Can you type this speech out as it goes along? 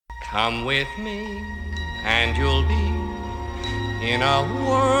Come with me, and you'll be in a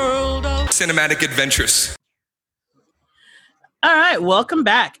world of cinematic adventures. All right, welcome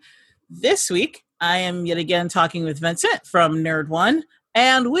back. This week, I am yet again talking with Vincent from Nerd One,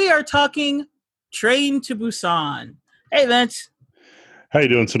 and we are talking Train to Busan. Hey, Vince. How you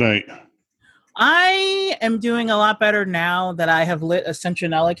doing tonight? I am doing a lot better now that I have lit a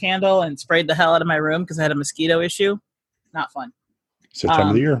Centronella candle and sprayed the hell out of my room because I had a mosquito issue. Not fun. It's that time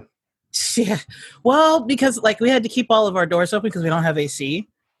of the year. Yeah. Well, because we had to keep all of our doors open because we don't have AC,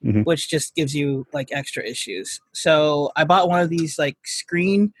 which just gives you extra issues. So I bought one of these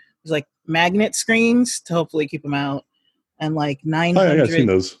magnet screens to hopefully keep them out, and 900 I've seen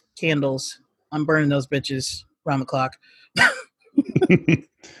those candles. I'm burning those bitches around the clock.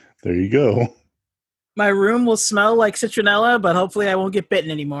 There you go. My room will smell like citronella, but hopefully I won't get bitten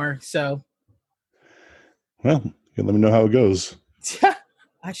anymore. So, well, you can let me know how it goes.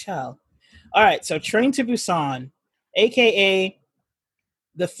 I shall. All right, so Train to Busan, a.k.a.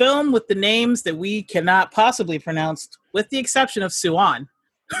 the film with the names that we cannot possibly pronounce, with the exception of Suwon.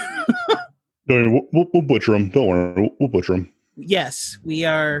 We'll butcher them. Don't worry, we'll butcher them. Yes, we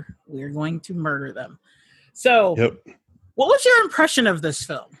are going to murder them. So, yep. What was your impression of this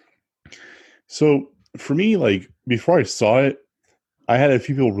film? So, for me, before I saw it, I had a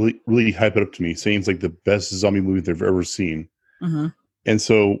few people really hype it up to me, saying it's the best zombie movie they've ever seen. Mm-hmm. And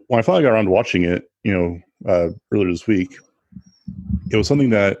so when I finally got around to watching it, earlier this week, it was something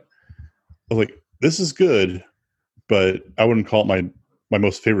that I was like, this is good, but I wouldn't call it my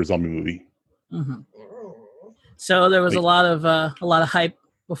most favorite zombie movie. Mm-hmm. So there was a lot of hype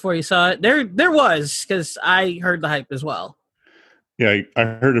before you saw it. There was, because I heard the hype as well. Yeah, I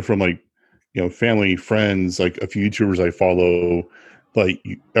heard it from family, friends, a few YouTubers I follow.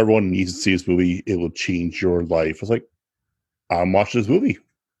 Everyone needs to see this movie. It will change your life. I was like, I'm watching this movie.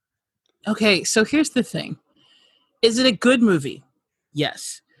 Okay, so here's the thing. Is it a good movie?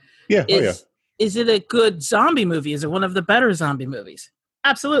 Yes. Yeah. Is it a good zombie movie? Is it one of the better zombie movies?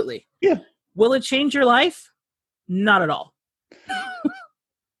 Absolutely. Yeah. Will it change your life? Not at all.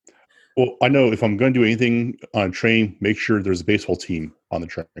 Well, I know if I'm going to do anything on a train, make sure there's a baseball team on the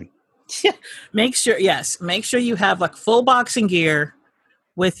train. Make sure you have full boxing gear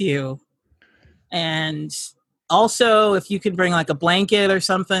with you. And also, if you could bring a blanket or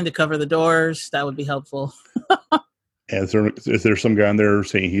something to cover the doors, that would be helpful. And if there's some guy on there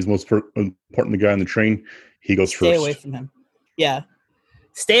saying he's most important guy on the train, he goes first. Stay away from him. Yeah.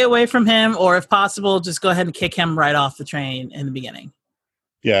 Stay away from him, or if possible, just go ahead and kick him right off the train in the beginning.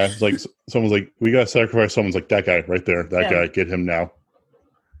 Yeah, it's someone's like, we got to sacrifice someone's that guy right there. That guy, get him now.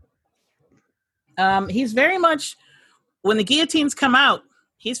 He's very much, when the guillotines come out,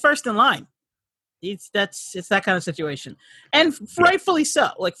 he's first in line. It's that kind of situation. And rightfully so,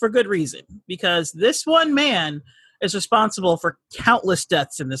 for good reason. Because this one man is responsible for countless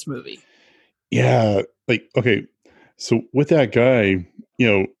deaths in this movie. Yeah, okay. So with that guy,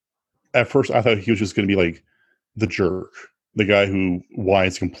 at first I thought he was just going to be the jerk. The guy who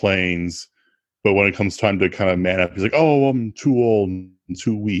whines, complains. But when it comes time to kind of man up, he's like, oh, I'm too old and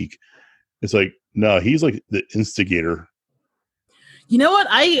too weak. It's no, he's the instigator. You know what?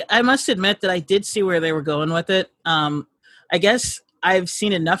 I must admit that I did see where they were going with it. I guess I've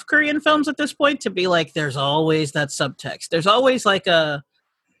seen enough Korean films at this point to be there's always that subtext. There's always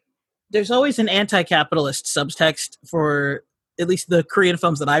there's always an anti-capitalist subtext for at least the Korean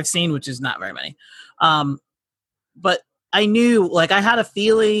films that I've seen, which is not very many. But I knew, I had a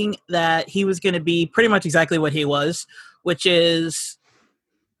feeling that he was going to be pretty much exactly what he was, which is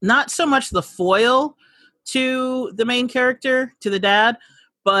not so much the foil to the main character, to the dad,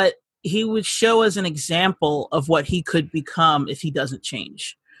 but he would show as an example of what he could become if he doesn't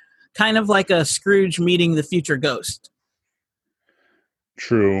change. Kind of like a Scrooge meeting the future ghost.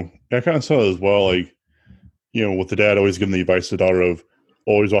 True. I kind of saw it as well, with the dad always giving the advice to the daughter of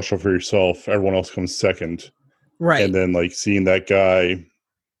always watch out for yourself, everyone else comes second. Right. And then seeing that guy,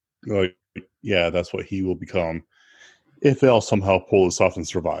 yeah, that's what he will become if they'll somehow pull this off and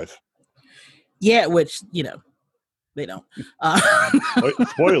survive. Yeah, which, they don't.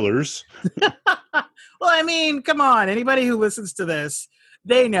 Spoilers. Well, I mean, come on. Anybody who listens to this,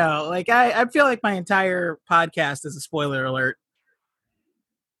 they know. I feel like my entire podcast is a spoiler alert.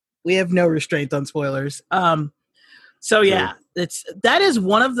 We have no restraint on spoilers. So yeah, that is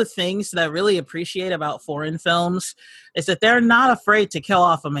one of the things that I really appreciate about foreign films is that they're not afraid to kill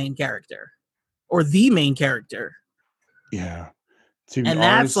off a main character or the main character. Yeah. And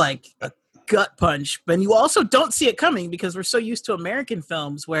honest, that's a gut punch. But you also don't see it coming because we're so used to American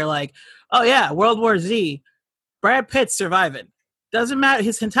films where oh yeah, World War Z, Brad Pitt's surviving. doesn't matter.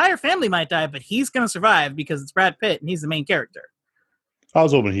 His entire family might die, but he's going to survive because it's Brad Pitt and he's the main character. I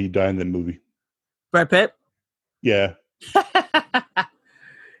was hoping he'd die in the movie. Brad Pitt? Yeah.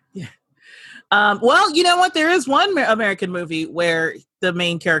 Yeah. Well, you know what? There is one American movie where the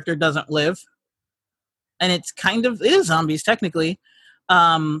main character doesn't live. And it is zombies, technically.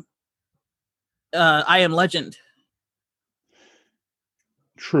 I Am Legend.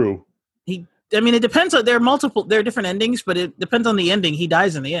 True. It depends. There are different endings, but it depends on the ending. He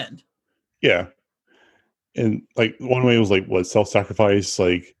dies in the end. Yeah. And like one way was like what, self-sacrifice,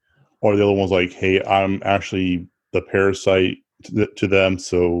 like, or the other one was like, hey, I'm actually the parasite to them,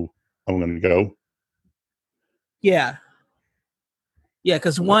 so I'm going to go. Yeah. Yeah,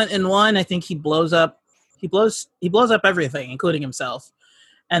 because one, I think he blows up everything, including himself.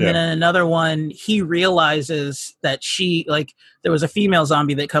 And then in another one, he realizes that there was a female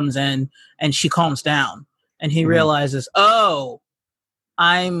zombie that comes in and she calms down. And he realizes, oh,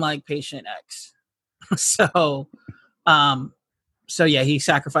 I'm like patient X. So yeah, he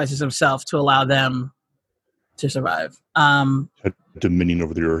sacrifices himself to allow them to survive. Dominion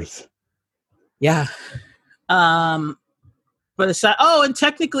over the earth. Yeah. But aside, and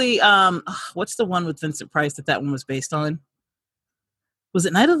technically, what's the one with Vincent Price that one was based on? Was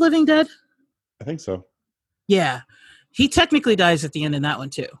it Night of the Living Dead? I think so. Yeah. He technically dies at the end in that one,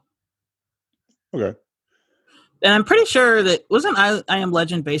 too. Okay. And I'm pretty sure that, wasn't I Am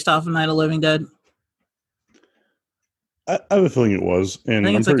Legend based off of Night of the Living Dead? I have a feeling it was. And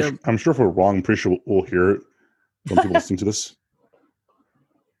I'm sure if we're wrong, I'm pretty sure we'll hear it when people listening to this.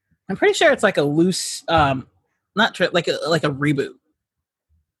 I'm pretty sure it's like a loose, like a reboot.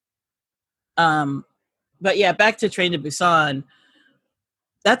 But yeah, back to Train to Busan.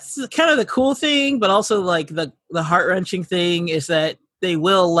 That's kind of the cool thing, but also like the heart-wrenching thing is that they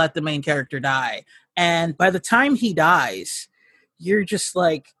will let the main character die. And by the time he dies, you're just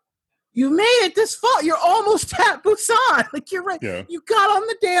like, you made it this far. You're almost at Busan. Like, you're right. Yeah. You got on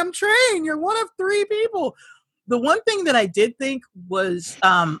the damn train. You're one of 3 people. The one thing that I did think was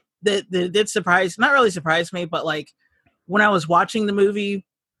that did surprise, not really surprise me, but like when I was watching the movie,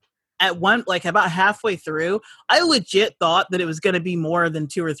 about halfway through, I legit thought that it was going to be more than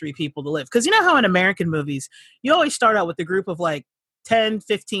 2 or 3 people to live. Because you know how in American movies, you always start out with a group of like 10,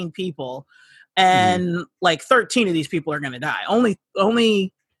 15 people, and like 13 of these people are going to die. Only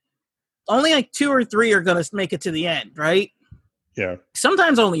like 2 or 3 are going to make it to the end, right? Yeah.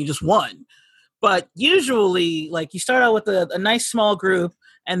 Sometimes only just 1. But usually, like, you start out with a nice small group,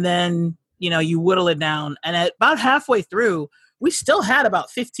 and then, you whittle it down. And at about halfway through, we still had about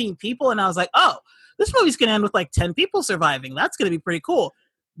 15 people, and I was like, oh, this movie's going to end with like 10 people surviving. That's going to be pretty cool.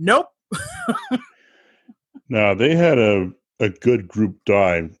 Nope. No, they had a good group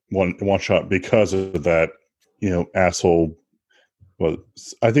die one shot because of that, asshole. Well,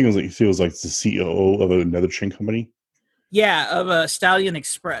 I think he was like the COO of another train company. Yeah, of Stallion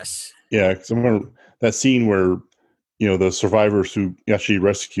Express. Yeah, because I remember that scene where, the survivors who actually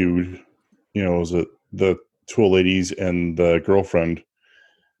rescued, was it the 2 old ladies and the girlfriend,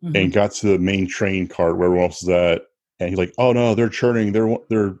 and got to the main train cart where everyone else is at, and he's like, "Oh no, they're churning.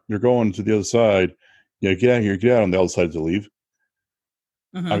 They're going to the other side. Get out of here. Get out on the other side to leave."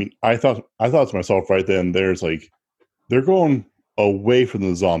 I mean, I thought to myself right then, there's like, they're going away from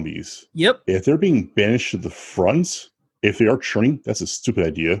the zombies. Yep. If they're being banished to the front, if they are churning, that's a stupid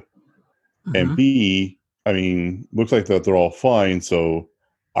idea. And B, I mean, looks like that they're all fine, so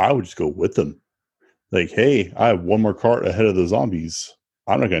I would just go with them. Like, hey, I have 1 more cart ahead of the zombies.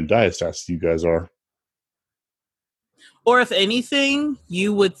 I'm not going to die as fast as you guys are. Or if anything,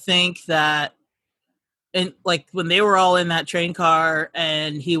 you would think that, and like when they were all in that train car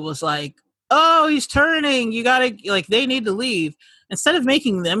and he was like, oh, he's turning, you gotta, like, they need to leave. Instead of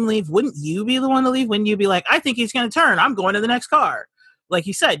making them leave, wouldn't you be the one to leave? Wouldn't you be like, I think he's going to turn, I'm going to the next car? Like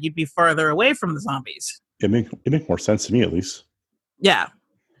you said, you'd be farther away from the zombies. It make more sense to me, at least. Yeah.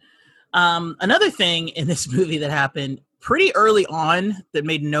 Another thing in this movie that happened pretty early on that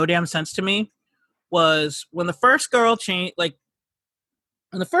made no damn sense to me was when the first girl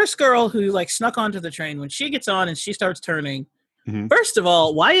who like snuck onto the train, when she gets on and she starts turning, first of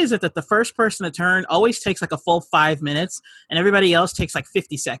all, why is it that the first person to turn always takes like a full 5 minutes and everybody else takes like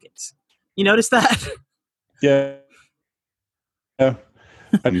 50 seconds? You notice that? Yeah.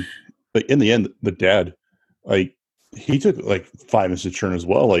 And like in the end, the dad, like, he took like 5 minutes to turn as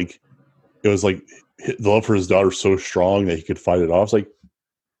well. Like, it was like the love for his daughter so strong that he could fight it off. It's like,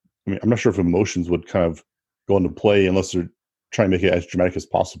 I mean, I'm not sure if emotions would kind of go into play unless they're trying to make it as dramatic as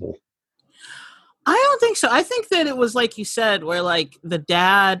possible. I don't think so. I think that it was like you said, where like the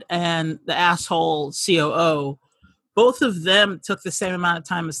dad and the asshole COO both of them took the same amount of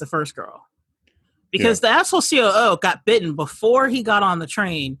time as the first girl. Because the asshole COO got bitten before he got on the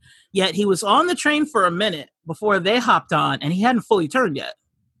train, yet he was on the train for a minute before they hopped on, and he hadn't fully turned yet.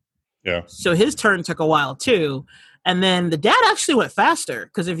 Yeah. So his turn took a while too. And then the dad actually went faster,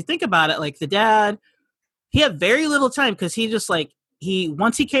 because if you think about it, like the dad, he had very little time, because he just like,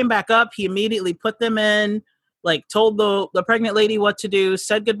 once he came back up, he immediately put them in, like told the pregnant lady what to do,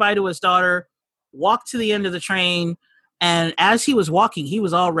 said goodbye to his daughter, walked to the end of the train, and as he was walking, he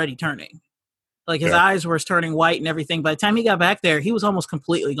was already turning. Like his eyes were turning white and everything. By the time he got back there, he was almost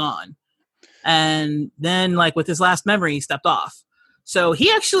completely gone. And then, like with his last memory, he stepped off. So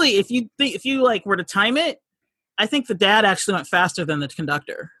he actually, if you like were to time it, I think the dad actually went faster than the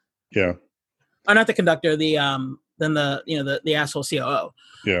conductor. Yeah. Or not the conductor, than the asshole COO.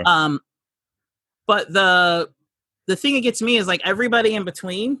 Yeah. But the thing that gets me is like everybody in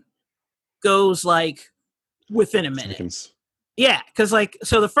between goes like within a minute. Seconds. Yeah, because like,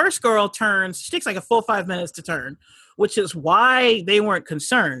 so the first girl turns, she takes like a full 5 minutes to turn, which is why they weren't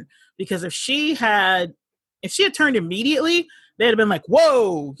concerned. Because if she had turned immediately, they'd have been like,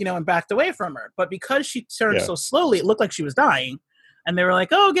 whoa, and backed away from her. But because she turned so slowly, it looked like she was dying. And they were like,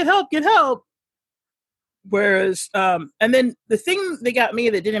 oh, get help, get help. Whereas, and then the thing that got me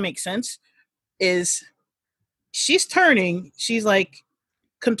that didn't make sense is she's turning, she's like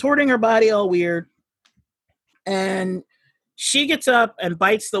contorting her body all weird. And she gets up and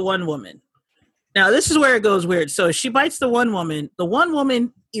bites the one woman. Now, this is where it goes weird. So she bites the one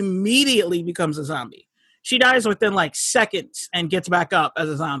woman immediately becomes a zombie. She dies within like seconds and gets back up as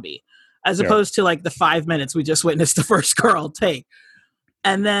a zombie, as opposed to like the 5 minutes we just witnessed the first girl take.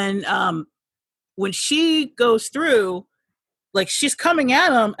 And then when she goes through, like she's coming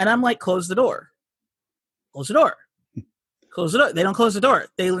at him, and I'm like, close the door. Close the door. Close the door. They don't close the door.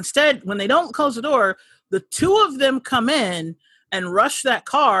 They instead, when they don't close the door, the two of them come in and rush that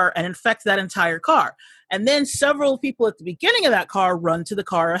car and infect that entire car. And then several people at the beginning of that car run to the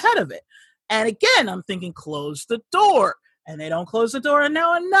car ahead of it. And again, I'm thinking, close the door. And they don't close the door, and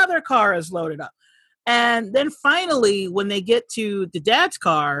now another car is loaded up. And then finally, when they get to the dad's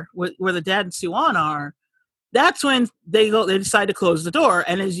car, where the dad and Soo-Ahn are, that's when they decide to close the door.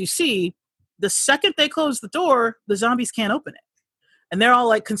 And as you see, the second they close the door, the zombies can't open it. And they're all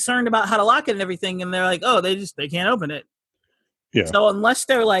like concerned about how to lock it and everything. And they're like, oh, they can't open it. Yeah. So unless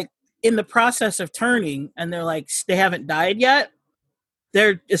they're like in the process of turning and they're like, they haven't died yet,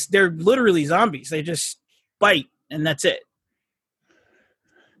 they're literally zombies. They just bite and that's it.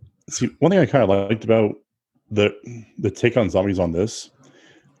 See, one thing I kind of liked about the take on zombies on this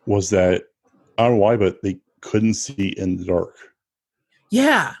was that, I don't know why, but they couldn't see in the dark.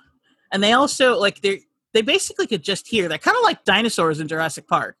 Yeah. And they also like, they basically could just hear. They're kind of like dinosaurs in Jurassic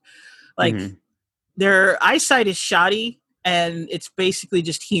Park. Like their eyesight is shoddy and it's basically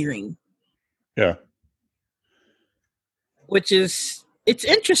just hearing. Yeah. Which is, it's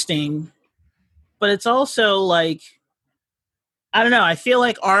interesting, but it's also like, I don't know. I feel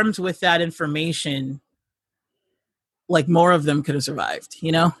like armed with that information, like more of them could have survived,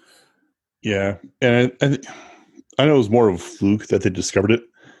 you know? Yeah. And I know it was more of a fluke that they discovered it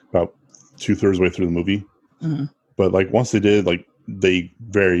about 2/3 way through the movie. Mm-hmm. But like once they did, like they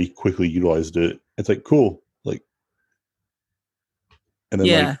very quickly utilized it. It's like, cool. Like, and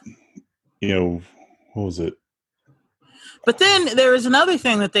then like, you know, what was it? But then there was another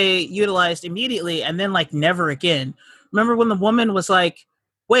thing that they utilized immediately and then like never again. Remember when the woman was like,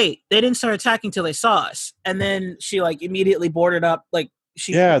 wait, they didn't start attacking till they saw us. And then she like immediately boarded up, like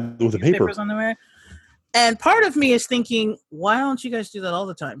she with the papers on the way. And part of me is thinking, why don't you guys do that all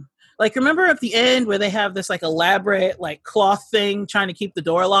the time? Like, remember at the end where they have this like elaborate like cloth thing trying to keep the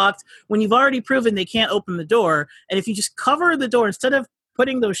door locked when you've already proven they can't open the door. And if you just cover the door instead of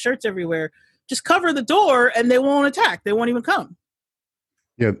putting those shirts everywhere, just cover the door and they won't attack. They won't even come.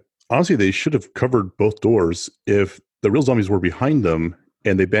 Yeah. Honestly, they should have covered both doors. If the real zombies were behind them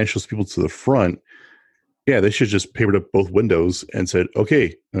and they banished those people to the front, yeah, they should just papered up both windows and said,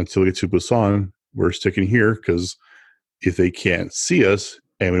 okay, until we get to Busan, we're sticking here because if they can't see us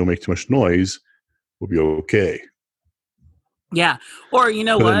and we don't make too much noise, we'll be okay. Yeah. Or you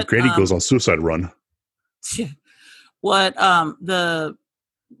know what? Then Grady goes on suicide run. When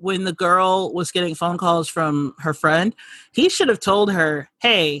the girl was getting phone calls from her friend, he should have told her,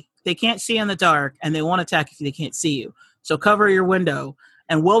 hey, they can't see in the dark and they won't attack if they can't see you. So cover your window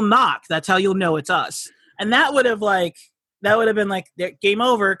and we'll knock. That's how you'll know it's us. And that would have been like game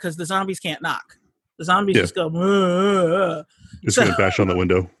over because the zombies can't knock. The zombies just go, just gonna bash on the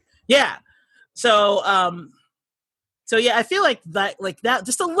window. Yeah. So yeah, I feel like that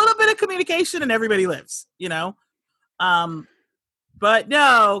just a little bit of communication and everybody lives, you know? But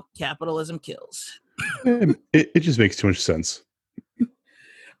no, capitalism kills. It just makes too much sense.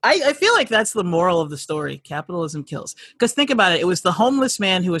 I feel like that's the moral of the story. Capitalism kills. Because think about it. It was the homeless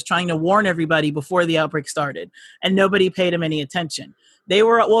man who was trying to warn everybody before the outbreak started, and nobody paid him any attention. They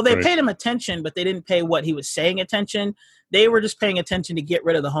Right. paid him attention, but they didn't pay what he was saying attention. They were just paying attention to get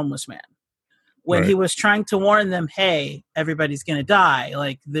rid of the homeless man. When he Right. was trying to warn them, hey, everybody's going to die.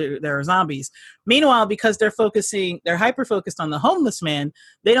 Like there are zombies. Meanwhile, because they're hyper focused on the homeless man,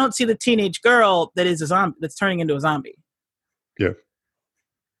 they don't see the teenage girl that is a zombie, that's turning into a zombie. Yeah.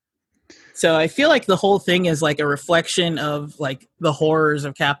 So I feel like the whole thing is like a reflection of like the horrors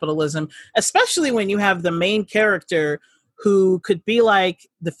of capitalism, especially when you have the main character who could be like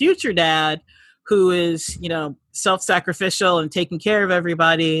the future dad who is, self-sacrificial and taking care of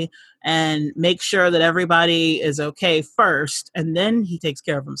everybody and make sure that everybody is okay first, and then he takes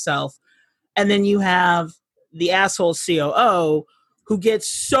care of himself. And then you have the asshole COO who gets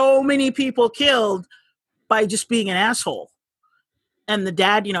so many people killed by just being an asshole. And the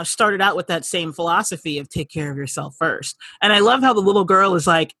dad, started out with that same philosophy of take care of yourself first. And I love how the little girl is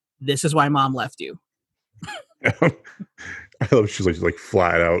like, this is why mom left you. I love she's like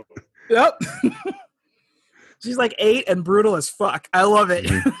flat out. Yep. She's like 8 and brutal as fuck. I love it.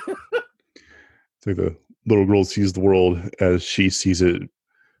 Mm-hmm. It's like the little girl sees the world as she sees it,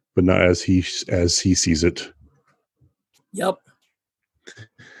 but not as he sees it. Yep.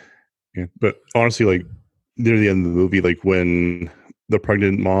 Yeah. But honestly, like near the end of the movie, like when the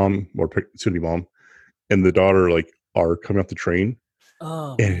pregnant mom or soon-to-be mom and the daughter like are coming off the train,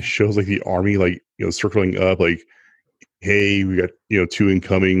 Oh, and it shows like the army like circling up, like, hey, we got 2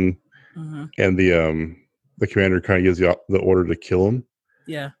 incoming, mm-hmm. and the commander kind of gives the order to kill him.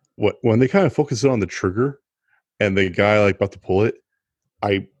 Yeah. When they kind of focus on the trigger and the guy like about to pull it,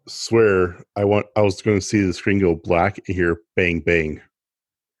 I swear I was going to see the screen go black and hear bang bang.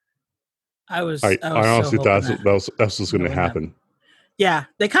 I honestly thought that's what's going to happen. Yeah,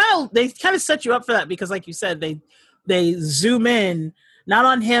 they kind of set you up for that because, like you said, they zoom in not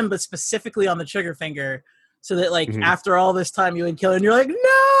on him but specifically on the trigger finger, so that like after all this time you would kill, and you're like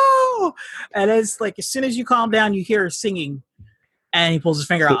no, and it's like as soon as you calm down, you hear her singing, and he pulls his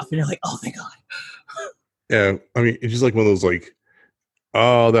finger off, and you're like, oh thank God. Yeah, I mean it's just like one of those like,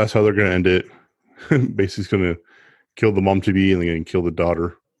 oh, that's how they're going to end it. Basically, it's going to kill the mom to be and then kill the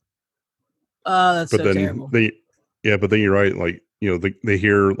daughter. Oh, that's so terrible. But then you're right. Like, they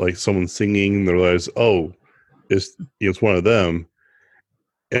hear like someone singing and they realize, oh, it's one of them.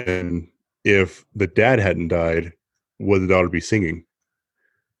 And if the dad hadn't died, would the daughter be singing?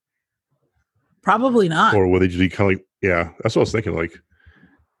 Probably not. Or would they just be kind of like, yeah, that's what I was thinking. Like,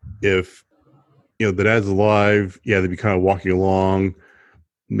 if, the dad's alive, yeah, they'd be kind of walking along,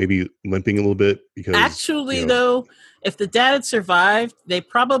 maybe limping a little bit because actually though, if the dad had survived, they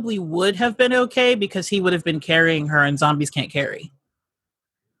probably would have been okay because he would have been carrying her, and zombies can't carry.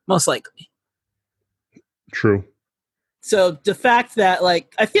 Most likely. True. So the fact that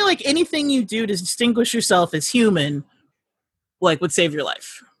like I feel like anything you do to distinguish yourself as human like would save your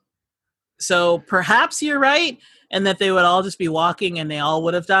life. So perhaps you're right, and that they would all just be walking and they all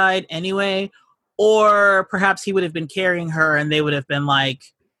would have died anyway. Or perhaps he would have been carrying her and they would have been like,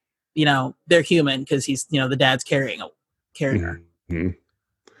 they're human because he's, the dad's carrying her. Mm-hmm.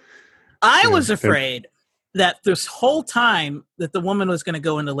 I was afraid that this whole time that the woman was going to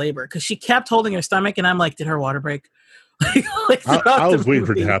go into labor because she kept holding her stomach, and I'm like, did her water break? I was waiting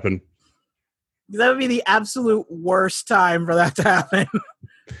for it to happen. That would be the absolute worst time for that to happen.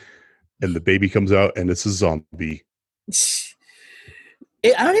 And the baby comes out and it's a zombie.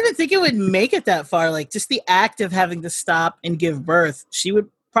 I don't even think it would make it that far. Like just the act of having to stop and give birth, she would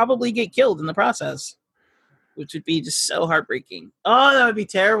probably get killed in the process, which would be just so heartbreaking. Oh, that would be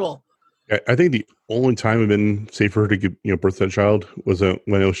terrible. I think the only time it would have been safe for her to give birth to that child was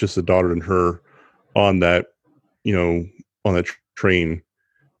when it was just a daughter and her on that, on that train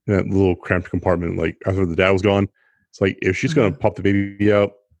in that little cramped compartment. Like after the dad was gone, it's like if she's going to pop the baby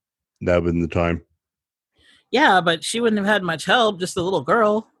out, that would have been the time. Yeah, but she wouldn't have had much help, just a little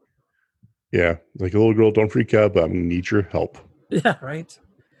girl. Yeah, like a little girl, don't freak out, but I'm going to need your help. Yeah, right.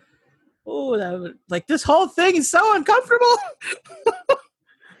 Oh, that would, like this whole thing is so uncomfortable.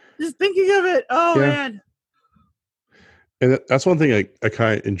 Just thinking of it. Oh, yeah. Man. And that's one thing I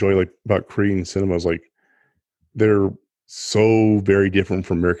kind of enjoy like about Korean cinema is like they're so very different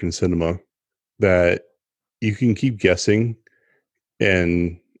from American cinema that you can keep guessing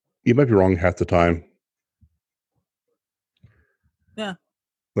and you might be wrong half the time. Yeah.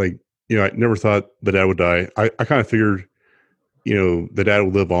 Like, I never thought the dad would die. I kind of figured, the dad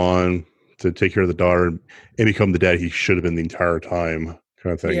would live on to take care of the daughter and become the dad he should have been the entire time,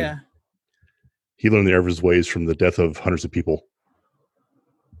 kind of thing. Yeah. He learned the error of his ways from the death of hundreds of people.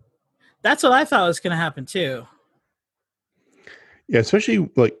 That's what I thought was going to happen too. Yeah, especially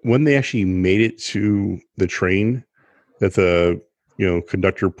like when they actually made it to the train that the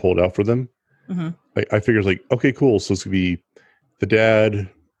conductor pulled out for them. Mm-hmm. I figured like, okay, cool. So it's gonna be the dad,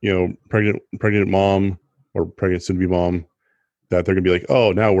 pregnant mom or pregnant soon to be mom, that they're gonna be like,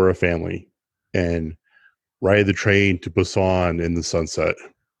 oh, now we're a family, and ride the train to Busan in the sunset.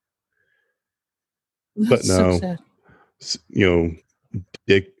 That's but no, so sad.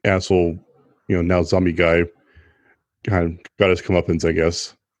 Dick asshole, now zombie guy kind of got his comeuppance, I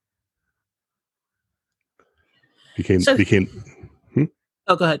guess. Became.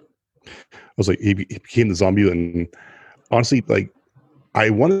 Oh, go ahead. I was like, he became the zombie, and honestly, like, I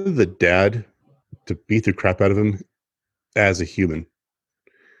wanted the dad to beat the crap out of him as a human.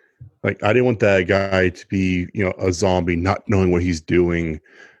 Like, I didn't want that guy to be, a zombie, not knowing what he's doing.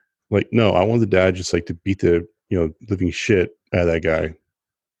 Like, no, I wanted the dad just like to beat the, living shit out of that guy.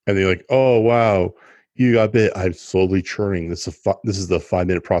 And they're like, oh, wow, you got bit. I'm slowly churning. This is the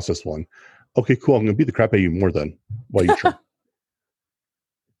 5-minute process one. Okay, cool. I'm going to beat the crap out of you more then while you churn.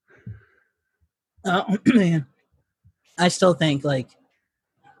 Oh, man. I still think, like,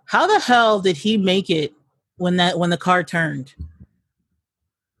 how the hell did he make it when the car turned?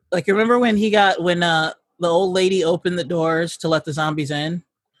 Like, remember when the old lady opened the doors to let the zombies in?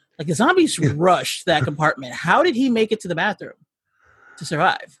 Like, the zombies rushed that compartment. How did he make it to the bathroom to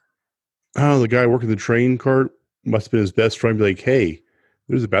survive? Oh, the guy working the train cart must have been his best friend. Be like, hey,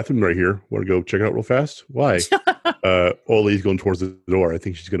 there's a bathroom right here. Want to go check it out real fast? Why? Old lady's going towards the door. I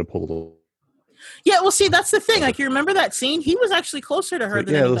think she's going to pull the. Yeah, well, see, that's the thing. Like, you remember that scene? He was actually closer to her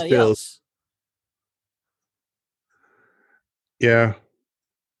than anybody else. Yeah.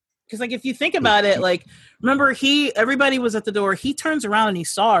 Because, like, if you think about it, like, remember, everybody was at the door. He turns around and he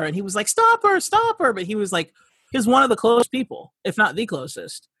saw her, and he was like, stop her. But he was one of the closest people, if not the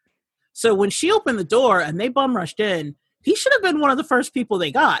closest. So when she opened the door and they bum rushed in, he should have been one of the first people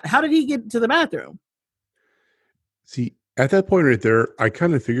they got. How did he get to the bathroom? See, at that point right there, I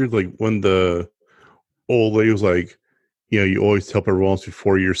kind of figured, like, when the old lady was like, you always help everyone else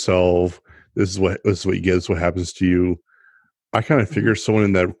before yourself. This is what you get. This is what happens to you. I kind of figured someone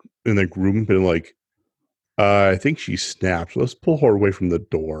in that group been like, I think she snapped. Let's pull her away from the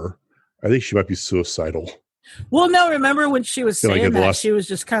door. I think she might be suicidal. Well, no, remember when she was saying that, she was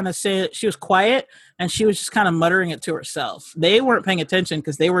just kind of saying, she was quiet, and she was just kind of muttering it to herself. They weren't paying attention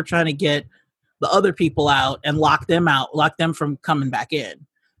because they were trying to get the other people out and lock them from coming back in.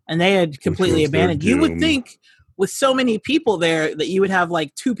 And they had completely abandoned. You would think with so many people there that you would have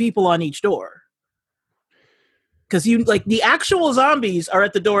like 2 people on each door. Because the actual zombies are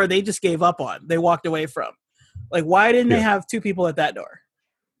at the door they just gave up on. They walked away from. Like, why didn't they have 2 people at that door?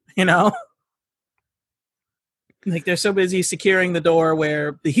 Like, they're so busy securing the door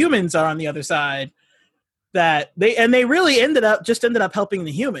where the humans are on the other side that they really ended up helping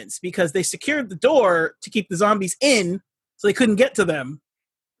the humans because they secured the door to keep the zombies in so they couldn't get to them.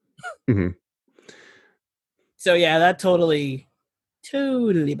 Mm-hmm. So yeah, that totally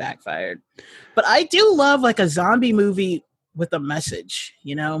backfired. But I do love like a zombie movie with a message,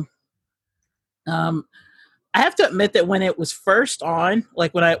 I have to admit that when it was first on,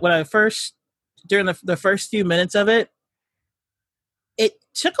 like when I first during the first few minutes of it, it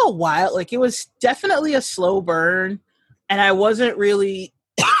took a while. Like, it was definitely a slow burn, and I wasn't really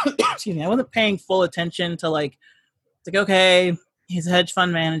excuse me, I wasn't paying full attention to like okay, he's a hedge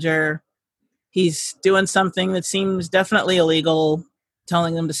fund manager. He's doing something that seems definitely illegal,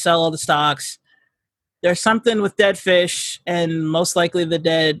 telling them to sell all the stocks. There's something with dead fish and most likely the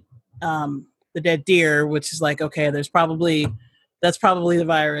dead deer, which is like, okay, that's probably the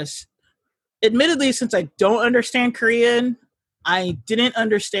virus. Admittedly, since I don't understand Korean, I didn't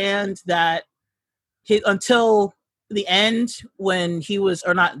understand that until the end when he was,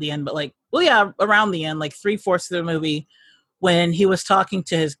 or not the end, but around the end, like 3/4 of the movie, when he was talking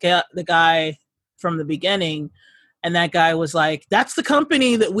to the guy from the beginning, and that guy was like, that's the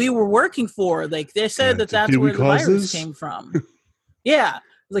company that we were working for. Like, they said that's where the virus came from. Yeah.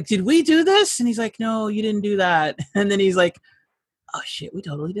 Like, did we do this? And he's like, no, you didn't do that. And then he's like, oh shit, we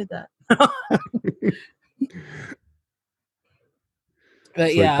totally did that. But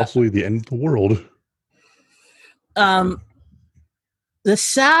it's yeah, possibly the end of the world.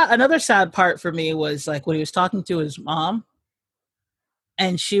 Another sad part for me was like when he was talking to his mom,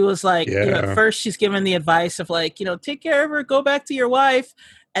 and she was like, at first she's giving the advice of like, take care of her, go back to your wife,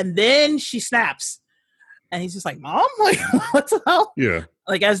 and then she snaps, and he's just like, Mom, like, what the hell? Yeah,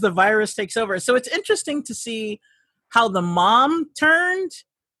 like as the virus takes over. So it's interesting to see how the mom turned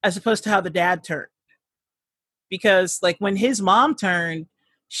as opposed to how the dad turned. Because like when his mom turned,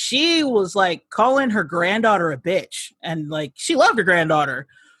 she was like calling her granddaughter a bitch, and like she loved her granddaughter.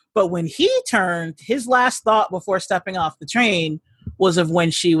 But when he turned, his last thought before stepping off the train was of when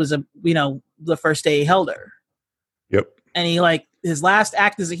she was the first day he held her. Yep. And he like his last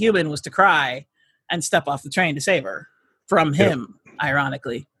act as a human was to cry and step off the train to save her from him,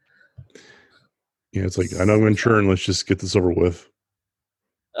 ironically. Yeah, it's like, I know I'm in churn. Let's just get this over with.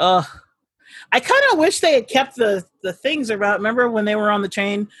 I kind of wish they had kept the things around. Remember when they were on the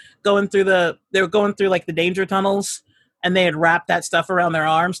train they were going through like the danger tunnels, and they had wrapped that stuff around their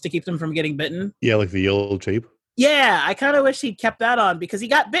arms to keep them from getting bitten? Yeah, like the yellow tape. Yeah, I kind of wish he'd kept that on because he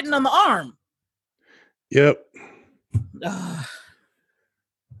got bitten on the arm. Yep.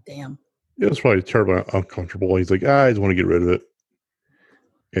 Damn. It was probably terribly uncomfortable. He's like, I just want to get rid of it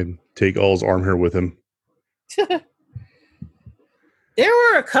and take all his arm hair with him. There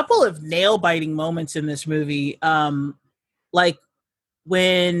were a couple of nail-biting moments in this movie. Like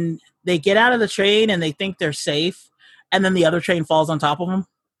when they get out of the train and they think they're safe, and then the other train falls on top of them.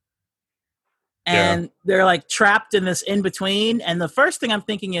 And they're like trapped in this in-between. And the first thing I'm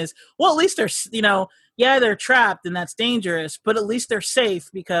thinking is, well, at least they're, they're trapped and that's dangerous, but at least they're safe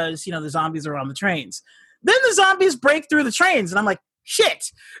because, the zombies are on the trains. Then the zombies break through the trains, and I'm like,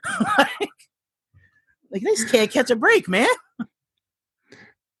 shit. like they just can't catch a break, man.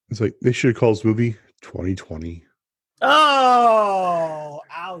 It's like, they should have called this movie 2020. Oh,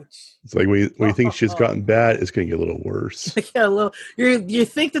 ouch. It's like when you think shit's gotten bad, it's going to get a little worse. Yeah, a little. You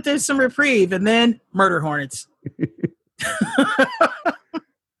think that there's some reprieve, and then murder hornets. It's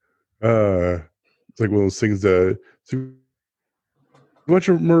like one of those things that a bunch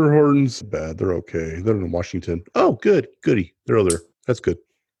of murder hornets, bad. They're okay. They're in Washington. Oh, goody. They're over there. That's good.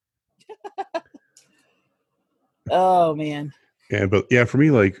 Oh, man. But for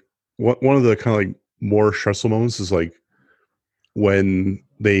me, like one of the kind of like more stressful moments is like when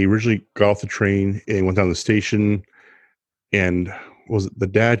they originally got off the train and went down to the station, and was it the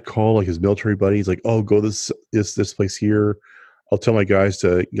dad called like his military buddy? He's like, "Oh, go this place here. I'll tell my guys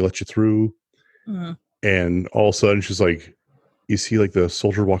to let you through." Mm-hmm. And all of a sudden, she's like, you see like the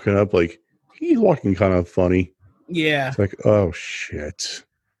soldier walking up, like he's walking kind of funny. Yeah, it's like, oh shit,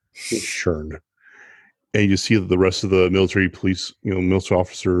 he's churned. And you see the rest of the military police, military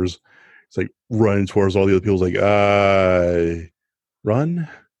officers, it's like running towards all the other people. Like, run.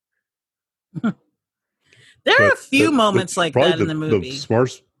 There are a few moments like that in the movie. The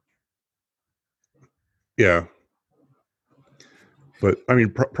smartest, yeah. But I mean,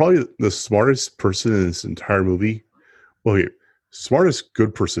 probably the smartest person in this entire movie, smartest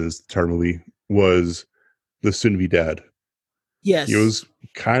good person in this entire movie was the soon-to-be dad. Yes. He was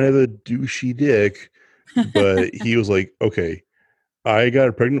kind of a douchey dick. But he was like, okay, I got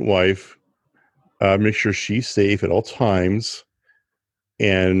a pregnant wife. Make sure she's safe at all times,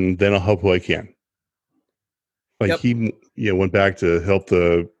 and then I'll help who I can. Like he, went back to help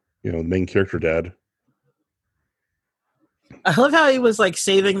the, main character dad. I love how he was like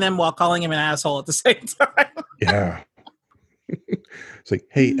saving them while calling him an asshole at the same time. Yeah. It's like,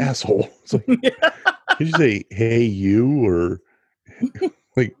 hey, asshole. It's like, did you say, hey, you, or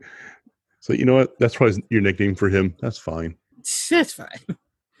like? So you know what? That's probably your nickname for him. That's fine. It's fine.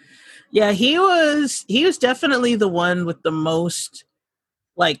 Yeah, he was definitely the one with the most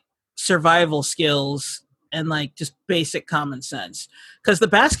like survival skills and like just basic common sense. Because the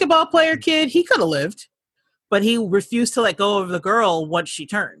basketball player kid, he could have lived, but he refused to let go of the girl once she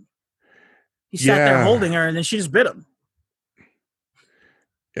turned. He sat there holding her, and then she just bit him.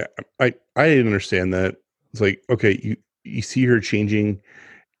 Yeah, I didn't understand that. It's like, okay, you see her changing.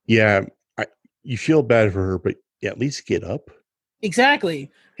 Yeah. You feel bad for her, but at least get up.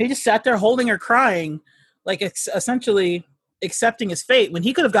 Exactly. He just sat there holding her, crying, like essentially accepting his fate when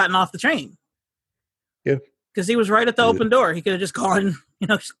he could have gotten off the train. Yeah. Because he was right at the open door. He could have just gone,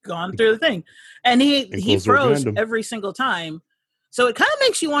 gone through the thing. And he froze every single time. So it kind of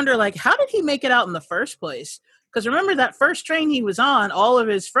makes you wonder, like, how did he make it out in the first place? Because remember that first train he was on, all of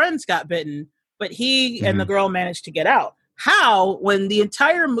his friends got bitten, but he and the girl managed to get out. How, when the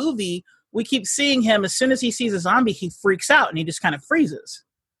entire movie, we keep seeing him, as soon as he sees a zombie, he freaks out and he just kind of freezes.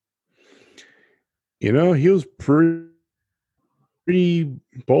 He was pretty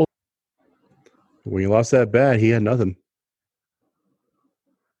bold. When he lost that bat, he had nothing.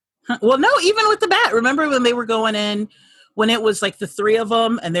 Well, no, even with the bat. Remember when they were going in, when it was like the three of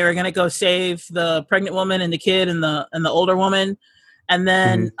them, and they were going to go save the pregnant woman and the kid and the older woman, and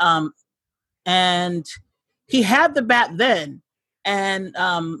then and he had the bat then. And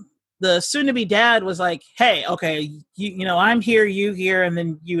the soon-to-be dad was like, hey, okay, you know, I'm here, you here, and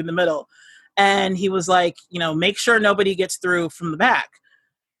then you in the middle. And he was like, you know, make sure nobody gets through from the back.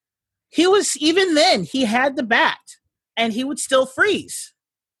 He was, even then, he had the bat, and he would still freeze.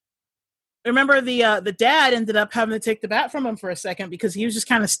 Remember, the dad ended up having to take the bat from him for a second because he was just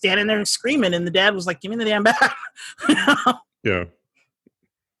kind of standing there and screaming, and the dad was like, give me the damn bat. Yeah.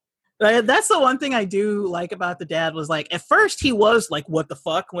 That's the one thing I do like about the dad was like, at first he was like, what the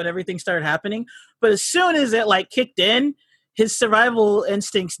fuck when everything started happening. But as soon as it like kicked in, his survival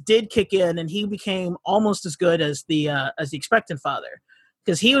instincts did kick in, and he became almost as good as the expectant father.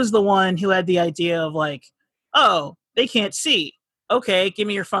 Because he was the one who had the idea of like, oh, they can't see. Okay, give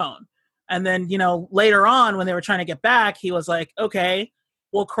me your phone. And then, you know, later on when they were trying to get back, he was like, okay,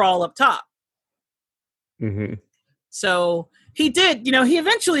 we'll crawl up top. Mm-hmm. So he did, you know, he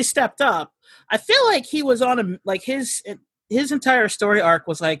eventually stepped up. I feel like he was on a, like his entire story arc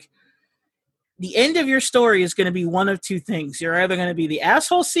was like, the end of your story is going to be one of two things. You're either going to be the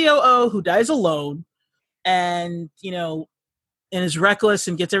asshole COO who dies alone and, you know, and is reckless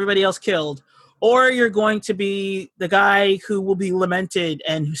and gets everybody else killed, or you're going to be the guy who will be lamented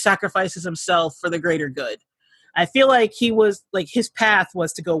and who sacrifices himself for the greater good. I feel like he was like his path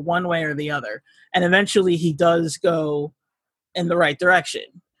was to go one way or the other, and eventually he does go in the right direction,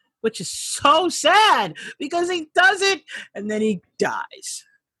 which is so sad because he does it and then he dies.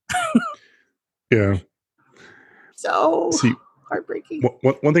 Yeah. So See, heartbreaking.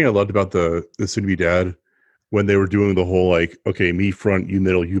 one thing I loved about the soon-to-be dad when they were doing the whole like, okay, me front, you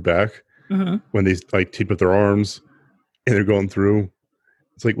middle, you back. Mm-hmm. When they like tape up their arms and they're going through,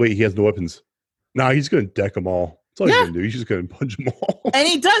 it's like, wait, he has no weapons. Nah, he's going to deck them all. That's all he's going to do. He's just going to punch them all. And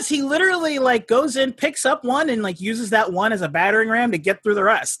he does. He literally like goes in, picks up one, and like uses that one as a battering ram to get through the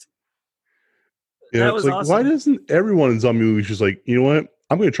rest. Yeah, that was like, awesome. why doesn't everyone in zombie movies just like, you know what?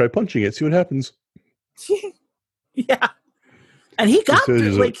 I'm going to try punching it, see what happens. Yeah, and he got through,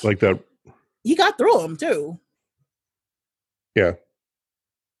 like that. He got through them too. Yeah.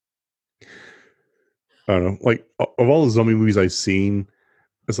 I don't know. Like of all the zombie movies I've seen,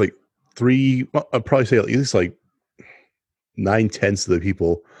 it's like I'd probably say at least like 9/10 of the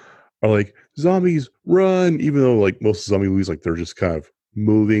people are like, zombies run, even though like most zombie movies, like they're just kind of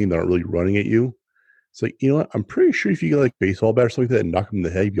moving, they're not really running at you. It's like, you know what? I'm pretty sure if you get like baseball bat or something like that and knock them in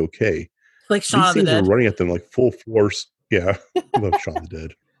the head, you'd be okay. Like Shaun of the Dead. Are running at them like full force. Yeah. I love Shaun of the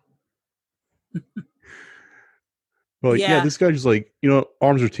Dead. But like, yeah, this guy just like, you know,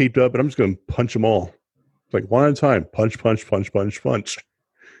 arms are taped up, and I'm just going to punch them all. Like one at a time. Punch, punch, punch, punch, punch.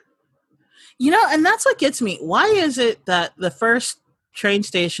 You know, and that's what gets me. Why is it that the first train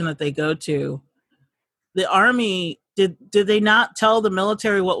station that they go to, the army, did they not tell the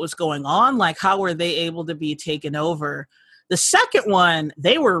military what was going on? Like, how were they able to be taken over? The second one,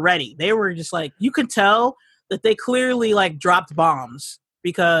 they were ready. They were just like, you could tell that they clearly like dropped bombs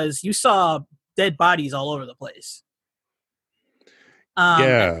because you saw dead bodies all over the place.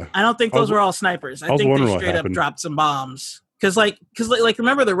 Yeah, I don't think those were all snipers. I think they straight up dropped some bombs. Because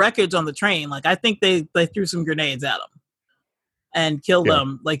remember the wreckage on the train? Like, I think they threw some grenades at them and killed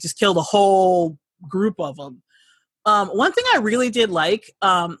them. Like, just killed a whole group of them. One thing I really did like,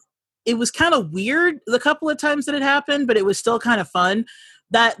 it was kind of weird the couple of times that it happened, but it was still kind of fun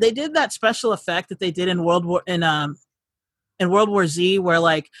that they did that special effect that they did in World War Z, where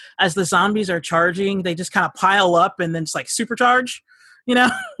like as the zombies are charging, they just kind of pile up and then just like supercharge, you know?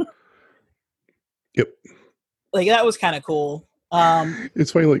 Yep. Like that was kind of cool.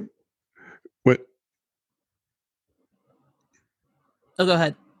 It's funny, like what? Oh, go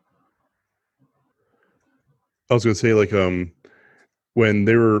ahead. I was gonna say like when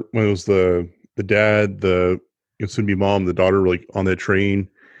it was the dad, the soon to be mom, the daughter were like on that train,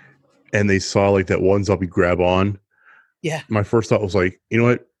 and they saw like that one zombie grab on. Yeah. My first thought was like, you know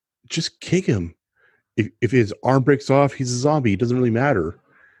what? Just kick him. If his arm breaks off, he's a zombie. It doesn't really matter.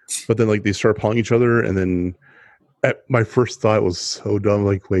 But then like they start pulling each other, and then my first thought was so dumb.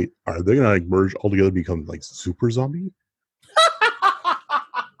 Like, wait, are they gonna like merge all together, become like super zombie?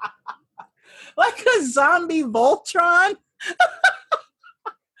 Like a zombie Voltron?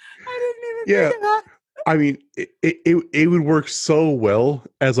 I didn't even think of that. I mean, it would work so well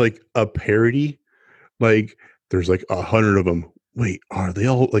as like a parody. Like, there's like 100 of them. Wait, are they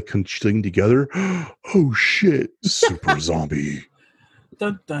all like congealing together? Oh shit! Super zombie.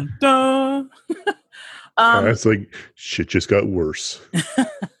 Dun dun dun. It's like shit just got worse.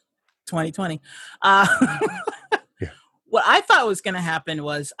 2020. What I thought was going to happen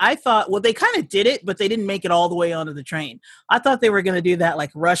was they kind of did it, but they didn't make it all the way onto the train. I thought they were going to do that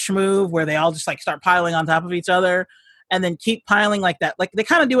like rush move where they all just like start piling on top of each other and then keep piling like that. Like they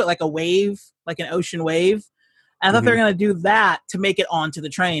kind of do it like a wave, like an ocean wave. And I thought they were going to do that to make it onto the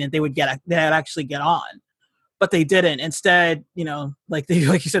train, and they'd actually get on, but they didn't. Instead, like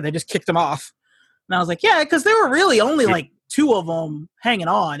you said, they just kicked them off. And I was like, yeah, because there were really only like 2 of them hanging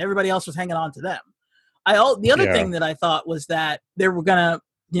on. Everybody else was hanging on to them. The other thing that I thought was that they were gonna,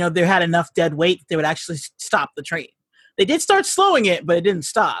 they had enough dead weight that they would actually stop the train. They did start slowing it, but it didn't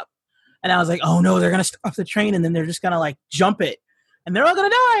stop. And I was like, oh no, they're gonna stop the train, and then they're just gonna like jump it, and they're all gonna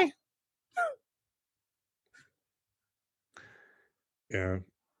die. Yeah,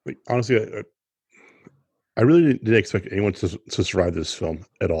 like honestly, I really didn't expect anyone to survive this film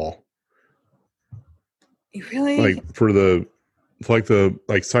at all. Really? Like for the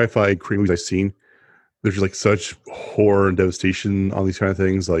sci-fi Korean movies I've seen, there's like such horror and devastation on these kind of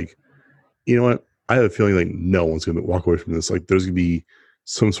things. Like, you know what? I have a feeling like no one's gonna walk away from this. Like, there's gonna be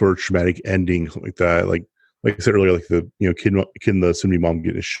some sort of traumatic ending, something like that. Like I said earlier, like the kid and the soon-to-be mom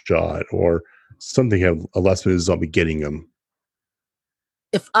getting shot, or something have a last minute zombie getting them.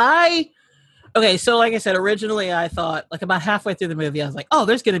 Okay, so like I said, originally I thought, like about halfway through the movie, I was like, oh,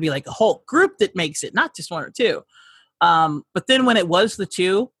 there's going to be like a whole group that makes it, not just 1 or 2. But then when it was the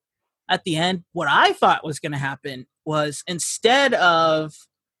 2 at the end, what I thought was going to happen was instead of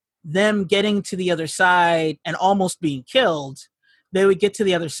them getting to the other side and almost being killed, they would get to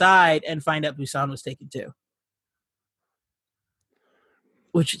the other side and find out Busan was taken too.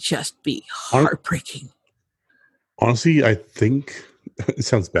 Which would just be heartbreaking. Honestly, I think it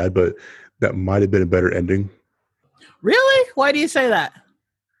sounds bad, but that might have been a better ending. Really? Why do you say that?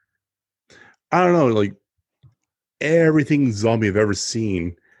 I don't know. Like everything zombie I've ever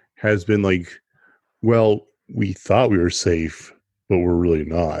seen has been like, well, we thought we were safe, but we're really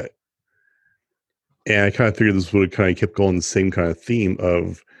not. And I kind of figured this would have kind of kept going the same kind of theme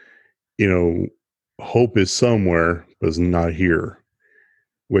of, hope is somewhere, but it's not here.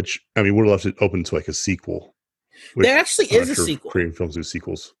 Which, I mean, would have left it open to like a sequel. There actually is a sequel. Korean films do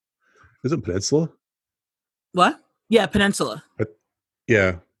sequels. Is it Peninsula? What? Yeah, Peninsula.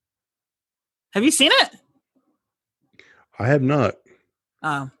 Yeah. Have you seen it? I have not.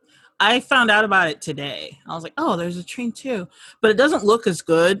 I found out about it today. I was like, oh, there's a train too. But it doesn't look as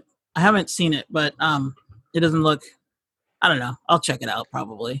good. I haven't seen it, but it doesn't look, I don't know. I'll check it out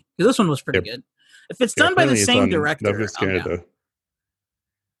probably. Because this one was pretty good. If it's done by the same director. Netflix Canada.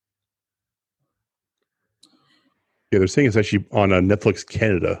 Yeah, they're saying it's actually on Netflix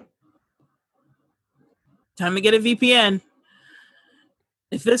Canada. Time to get a VPN.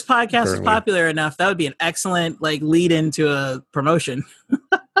 If this podcast is popular enough, that would be an excellent lead into a promotion.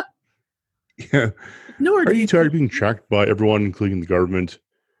 Yeah. Are you tired of being tracked by everyone, including the government?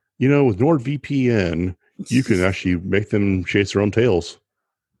 With NordVPN, you can actually make them chase their own tails.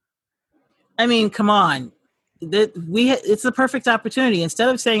 I mean, come on. It's the perfect opportunity. Instead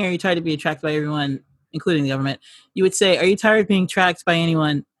of saying, are you tired of being tracked by everyone, including the government, you would say, are you tired of being tracked by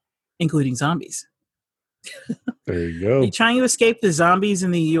anyone, including zombies? There you go. Are you trying to escape the zombies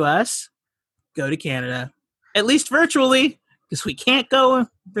in the U.S.? Go to Canada. At least virtually, because we can't go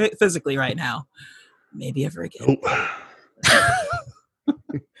physically right now. Maybe ever again. Oh.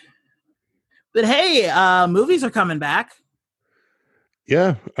 But hey, movies are coming back.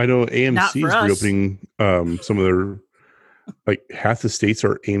 Yeah, I know AMC is reopening some of their, half the states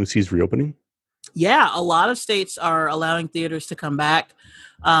are AMC's reopening. Yeah, a lot of states are allowing theaters to come back.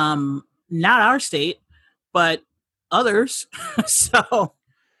 Not our state, but others. So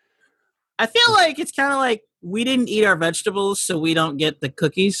I feel like it's kind of like we didn't eat our vegetables, so we don't get the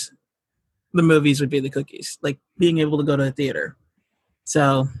cookies. The movies would be the cookies, like being able to go to a theater.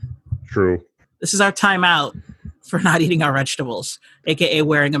 So true. This is our time out for not eating our vegetables, aka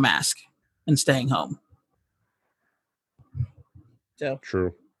wearing a mask and staying home. So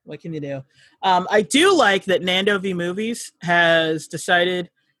true. What can you do? I do like that Nando V Movies has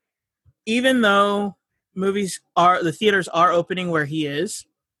decided, even though the theaters are opening where he is,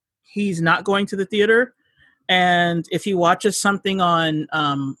 he's not going to the theater. And if he watches something on,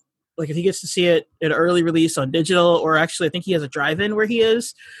 if he gets to see it at early release on digital, or actually I think he has a drive-in where he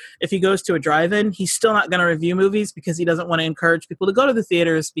is. If he goes to a drive-in, he's still not going to review movies because he doesn't want to encourage people to go to the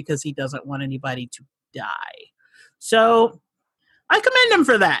theaters because he doesn't want anybody to die. So I commend him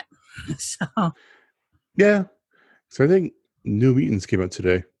for that. So yeah. So I think New Mutants came out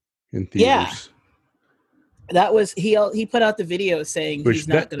today in theaters. Yeah. That was he put out the video saying he's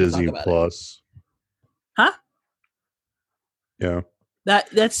not going to talk about Plus. It. Huh? Yeah.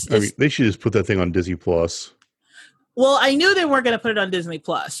 That's they should just put that thing on Disney Plus. Well, I knew they weren't going to put it on Disney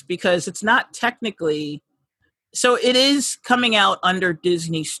Plus because it's not technically So it is coming out under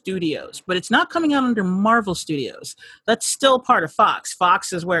Disney Studios, but it's not coming out under Marvel Studios. That's still part of Fox.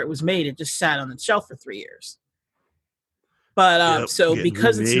 Fox is where it was made. It just sat on the shelf for 3 years. But so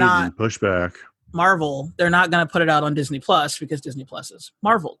because it's not pushback Marvel, they're not going to put it out on Disney Plus because Disney Plus is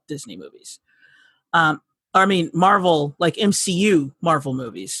Marvel Disney movies. Marvel, like MCU Marvel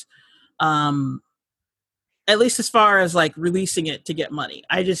movies. At least as far as like releasing it to get money.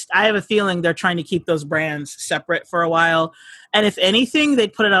 I have a feeling they're trying to keep those brands separate for a while. And if anything,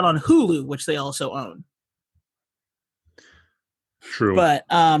 they'd put it out on Hulu, which they also own. True. But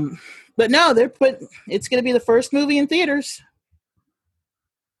no, it's going to be the first movie in theaters.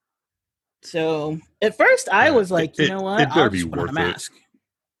 So at first I was like, you know what? I'll just put on a mask.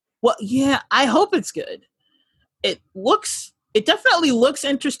 Well, yeah, I hope it's good. It definitely looks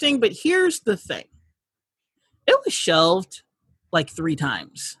interesting, but here's the thing. It was shelved like 3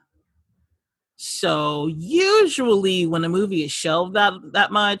 times. So usually when a movie is shelved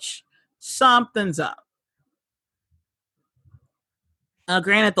that much, something's up.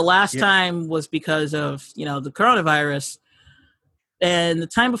 Granted, the last time was because of, the coronavirus. And the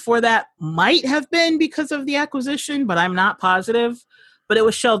time before that might have been because of the acquisition, but I'm not positive. But it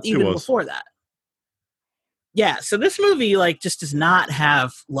was shelved even before that. Yeah, so this movie just does not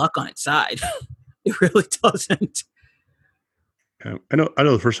have luck on its side. It really doesn't. Yeah, I know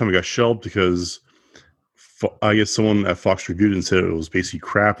the first time it got shelved because I guess someone at Fox reviewed it and said it was basically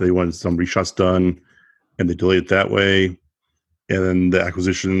crap. They wanted some reshots done, and they delayed it that way. And then the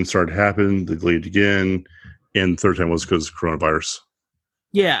acquisition started to happen. They delayed it again. And the third time was because of coronavirus.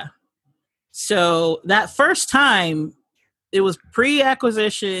 Yeah. So that first time, it was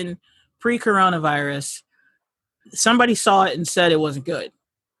pre-acquisition, pre-coronavirus. Somebody saw it and said it wasn't good.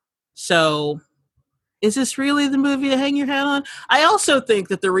 So is this really the movie to hang your hat on? I also think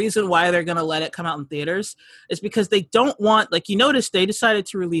that the reason why they're going to let it come out in theaters is because they don't want, you notice they decided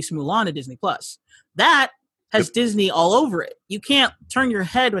to release Mulan to Disney Plus. That has Disney all over it. You can't turn your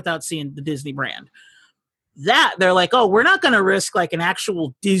head without seeing the Disney brand. That they're like, oh, we're not going to risk an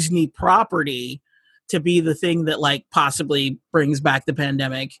actual Disney property to be the thing that possibly brings back the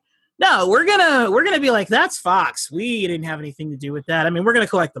pandemic. No, we're gonna be like, that's Fox. We didn't have anything to do with that. I mean, we're gonna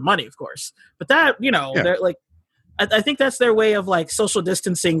collect the money, of course, but that they're I think that's their way of social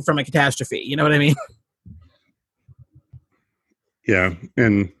distancing from a catastrophe. You know what I mean? Yeah,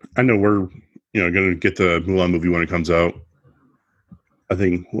 and I know we're gonna get the Mulan movie when it comes out. I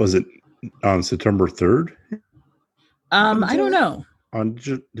think was it on September 3rd? I don't know. On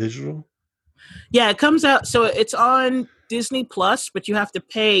digital? Yeah, it comes out. So it's on Disney Plus, but you have to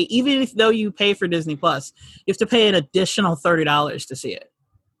pay, even though you pay for Disney Plus, you have to pay an additional $30 to see it.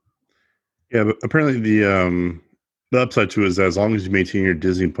 Yeah, but apparently the upside to it is that as long as you maintain your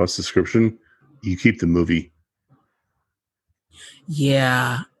Disney Plus subscription, you keep the movie.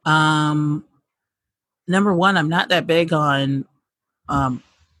 Yeah. Number one, I'm not that big on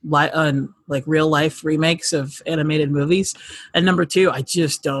real life remakes of animated movies, and number two, I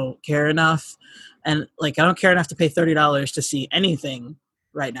just don't care enough. And I don't care enough to pay $30 to see anything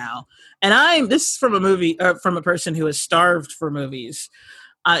right now. And this is from from a person who is starved for movies,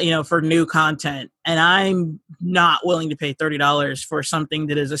 for new content. And I'm not willing to pay $30 for something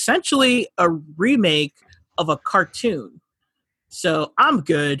that is essentially a remake of a cartoon. So I'm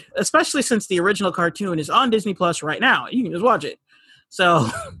good, especially since the original cartoon is on Disney Plus right now. You can just watch it. So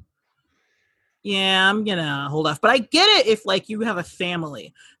yeah, I'm gonna hold off. But I get it if you have a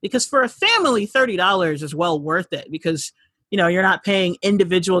family, because for a family, $30 is well worth it, because you're not paying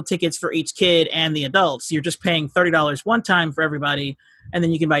individual tickets for each kid and the adults. You're just paying $30 one time for everybody, and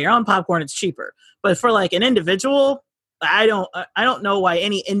then you can buy your own popcorn. It's cheaper. But for an individual, I don't know why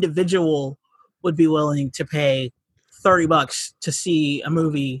any individual would be willing to pay $30 to see a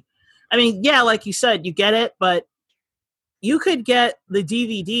movie. I mean, yeah, like you said, you get it, but you could get the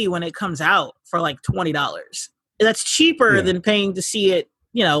DVD when it comes out for $20. That's cheaper than paying to see it,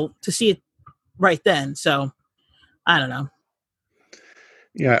 right then. So I don't know.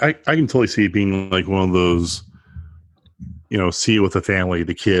 Yeah, I can totally see it being one of those, see it with the family,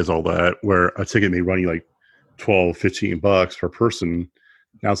 the kids, all that, where a ticket may run you $12, $15 per person.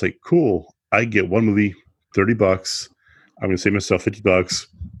 Now it's cool. I get one movie, $30. I'm going to save myself $50.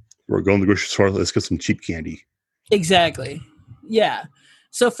 We're going to the grocery store. Let's get some cheap candy. Exactly. Yeah.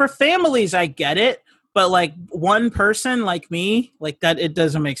 So for families, I get it. But one person like me, that, it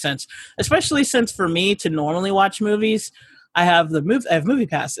doesn't make sense. Especially since for me to normally watch movies, I have movie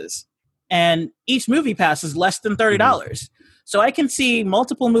passes. And each movie pass is less than $30. Mm-hmm. So I can see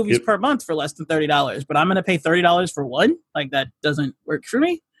multiple movies per month for less than $30. But I'm going to pay $30 for one? That doesn't work for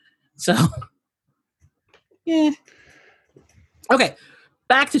me. So... Yeah. Okay,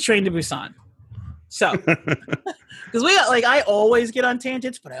 back to Train to Busan. So, because I always get on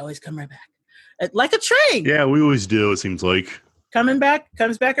tangents, but I always come right back. Like a train. Yeah, we always do, it seems like. Comes back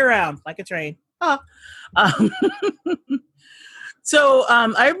around like a train. Oh. I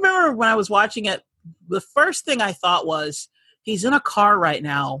remember when I was watching it, the first thing I thought was, he's in a car right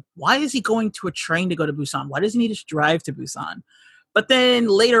now. Why is he going to a train to go to Busan? Why doesn't he just drive to Busan? But then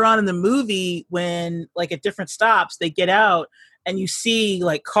later on in the movie, when like at different stops, they get out and you see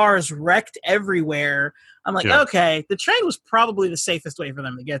like cars wrecked everywhere. I'm like, okay, the train was probably the safest way for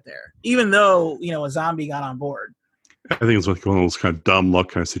them to get there, even though, a zombie got on board. I think it's like one of those kind of dumb luck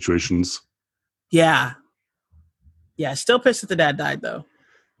kind of situations. Yeah. Yeah, still pissed that the dad died, though.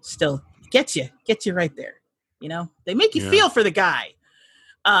 Still gets you right there. They make you feel for the guy.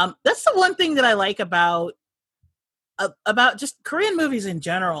 That's the one thing that I like about just Korean movies in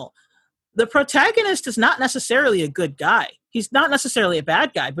general. The protagonist is not necessarily a good guy. He's not necessarily a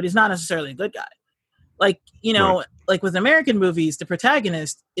bad guy, but he's not necessarily a good guy. Like, right. Like with American movies, the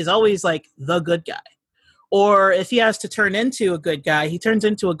protagonist is always like the good guy. Or if he has to turn into a good guy, he turns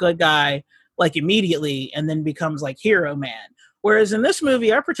into a good guy like immediately and then becomes like hero man. Whereas in this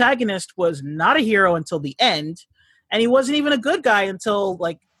movie, our protagonist was not a hero until the end, and he wasn't even a good guy until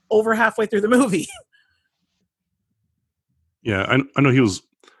like over halfway through the movie. Yeah, I know he was.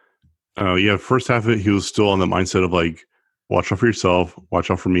 First half of it, he was still on the mindset of like, watch out for yourself,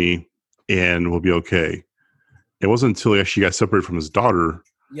 watch out for me, and we'll be okay. It wasn't until he actually got separated from his daughter.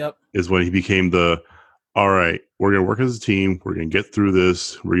 Yep. Is when he became all right, we're going to work as a team. We're going to get through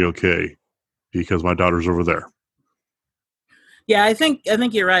this. We're okay because my daughter's over there. Yeah, I think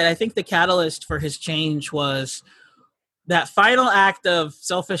you're right. I think the catalyst for his change was that final act of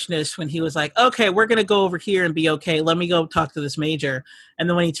selfishness when he was like, okay, we're going to go over here and be okay. Let me go talk to this major. And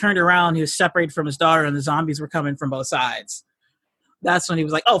then when he turned around, he was separated from his daughter and the zombies were coming from both sides. That's when he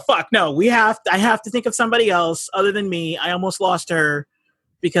was like, oh, fuck, no, I have to think of somebody else other than me. I almost lost her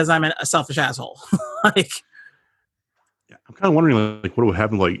because I'm a selfish asshole. I'm kind of wondering like what would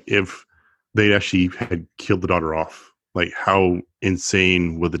happen like if they actually had killed the daughter off. Like how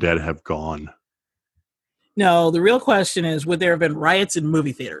insane would the dad have gone? No, the real question is, would there have been riots in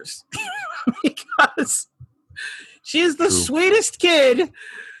movie theaters? Because she's the sweetest kid.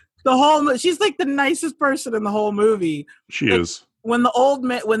 She's like the nicest person in the whole movie. She is. When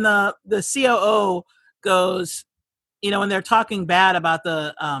the COO goes, when they're talking bad about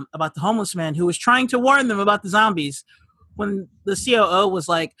the homeless man who was trying to warn them about the zombies, when the COO was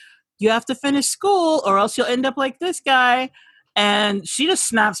like, you have to finish school or else you'll end up like this guy. And she just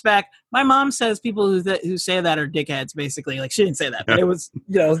snaps back. My mom says people who say that are dickheads, basically. Like, she didn't say that, but it was,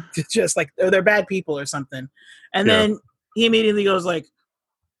 just like, they're bad people or something. And then he immediately goes like,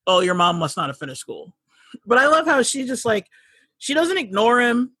 oh, your mom must not have finished school. But I love how she just like, she doesn't ignore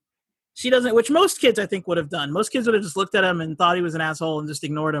him. She doesn't, which most kids I think would have done. Most kids would have just looked at him and thought he was an asshole and just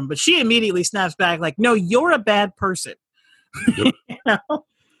ignored him. But she immediately snaps back like, no, you're a bad person. Yep.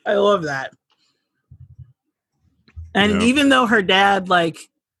 I love that. And even though her dad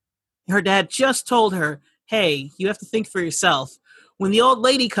just told her, hey, you have to think for yourself. When the old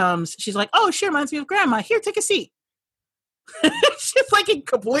lady comes, she's like, oh, she reminds me of grandma. Here, take a seat. She's like, he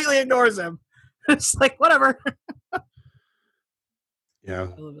completely ignores him. It's like, whatever. Yeah.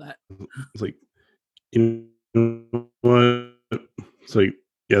 I love that. It's like, you know what? It's like,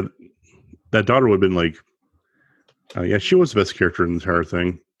 yeah, that daughter would have been like, she was the best character in the entire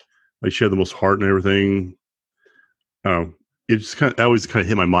thing. Like, she had the most heart and everything. It just that always kind of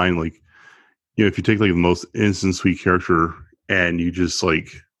hit my mind. Like, if you take like the most innocent, sweet character and you just like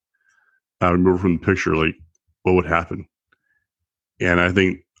remove from the picture, like what would happen? And I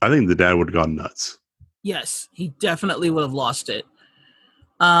think the dad would have gone nuts. Yes, he definitely would have lost it.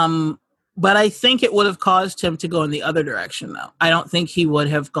 But I think it would have caused him to go in the other direction, though. I don't think he would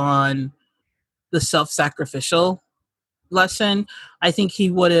have gone the self-sacrificial lesson. I think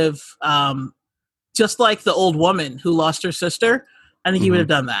he would have, just like the old woman who lost her sister, I think he would have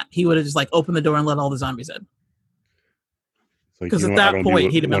done that. He would have just like opened the door and let all the zombies in. Because at that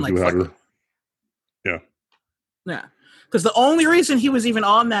point, he'd have been like, fuck. Yeah. Yeah. Because the only reason he was even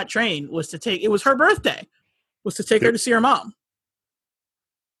on that train was it was her birthday, was to take her to see her mom.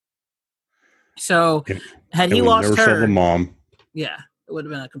 So had he lost her, mom, yeah, it would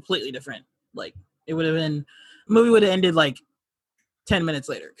have been a completely different, like, it would have been, the movie would have ended like 10 minutes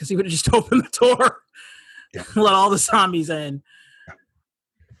later because he would have just opened the door, let all the zombies in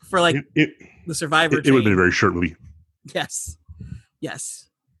for like the survivor. It would have been a very short movie. Yes.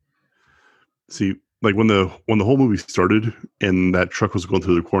 See, like when the whole movie started and that truck was going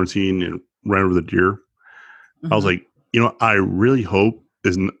through the quarantine and ran over the deer, I was Mhm. like, I really hope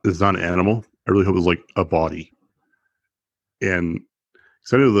it's not an animal. I really hope it's like a body. And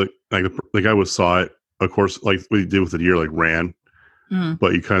so I knew the guy was saw it, of course, like what he did with the deer, like ran, Mhm.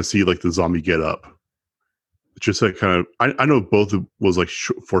 but you kind of see like the zombie get up. It's just like kind of, I know both was like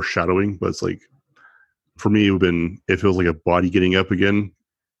foreshadowing, but it's like for me, it feels like a body getting up again.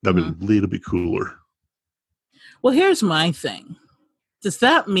 That'd Mhm. been a little bit cooler. Well, here's my thing. Does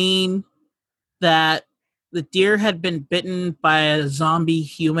that mean that the deer had been bitten by a zombie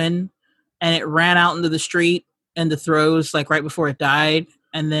human and it ran out into the street and the throws like right before it died,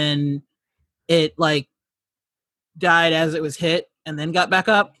 and then it like died as it was hit and then got back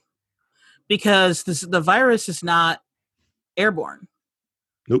up? Because the virus is not airborne.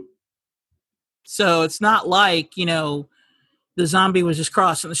 Nope. So it's not like, the zombie was just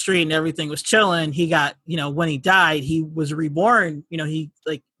crossing the street and everything was chilling. He got, when he died, he was reborn, he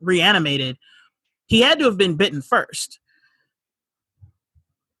like reanimated. He had to have been bitten first.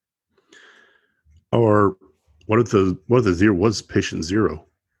 Or what if the zero was patient zero?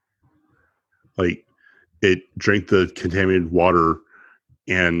 Like it drank the contaminated water,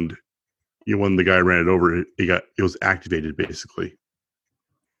 and when the guy ran it over, it was activated basically.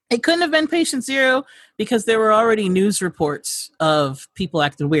 It couldn't have been patient zero because there were already news reports of people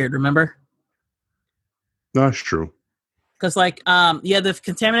acting weird, remember? No, that's true. Because you had the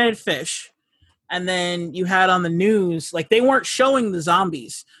contaminated fish, and then you had on the news, like they weren't showing the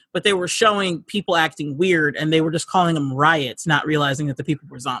zombies, but they were showing people acting weird, and they were just calling them riots, not realizing that the people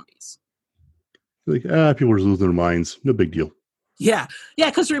were zombies. Like people were losing their minds. No big deal. Yeah.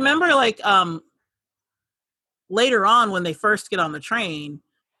 Because remember, later on when they first get on the train,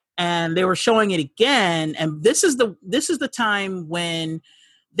 and they were showing it again, and this is the time when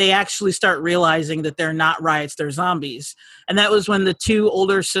they actually start realizing that they're not riots, they're zombies. And that was when the two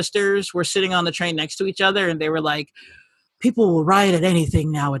older sisters were sitting on the train next to each other, and they were like, people will riot at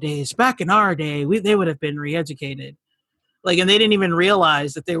anything nowadays. Back in our day, they would have been re-educated. And they didn't even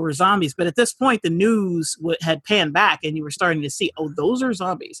realize that they were zombies. But at this point, the news had panned back, and you were starting to see, oh, those are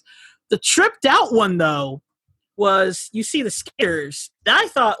zombies. The tripped out one, though, was you see the skaters. I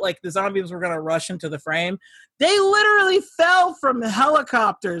thought like the zombies were going to rush into the frame. They literally fell from the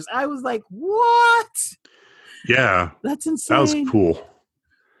helicopters. I was like, what? Yeah. That's insane. That was cool.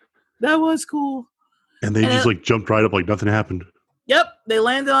 That was cool. And they just like jumped right up like nothing happened. Yep. They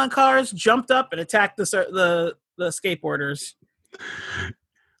landed on cars, jumped up, and attacked the skateboarders.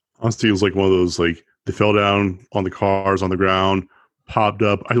 Honestly, it was like one of those, like they fell down on the cars on the ground, popped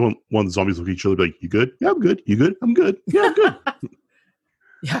up. I want one of the zombies look at each other like, you good? Yeah, I'm good. You good? I'm good. Yeah, I'm good.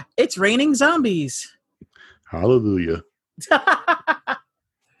 Yeah, it's raining zombies. Hallelujah.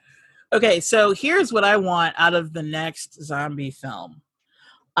 Okay, so here's what I want out of the next zombie film.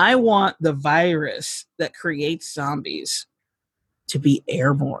 I want the virus that creates zombies to be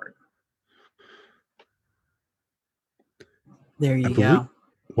airborne. There you go.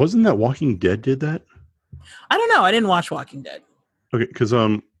 Wasn't that Walking Dead did that? I don't know. I didn't watch Walking Dead. Okay, because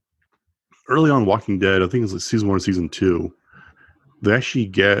early on Walking Dead, I think it was like season 1 or season 2, they actually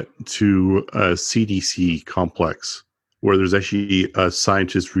get to a CDC complex where there's actually a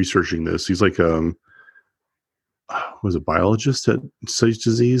scientist researching this. He's like was a biologist that studies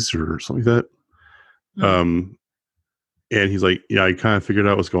disease or something like that. And he's like, yeah, I kind of figured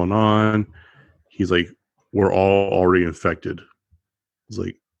out what's going on. He's like, we're all already infected. It's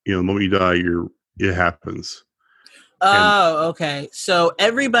like, the moment you die, it happens. Oh, okay. So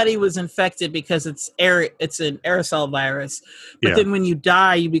everybody was infected because it's an aerosol virus. But then when you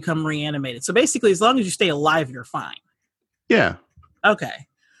die, you become reanimated. So basically, as long as you stay alive, you're fine. Yeah. Okay.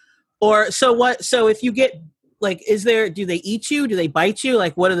 Or so what? So if you get like, do they eat you? Do they bite you?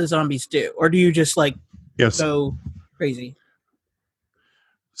 Like, what do the zombies do? Or do you just like go crazy?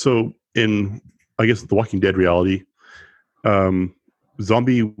 So in, I guess, the Walking Dead reality,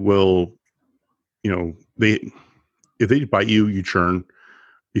 zombie will, if they bite you, you churn.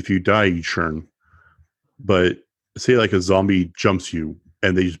 If you die, you churn. But say like a zombie jumps you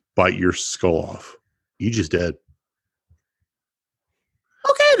and they just bite your skull off, you just dead.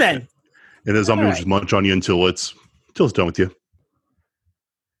 Okay, then. And the zombie will just munch on you until it's done with you.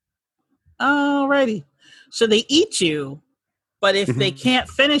 Alrighty. So they eat you, but if they can't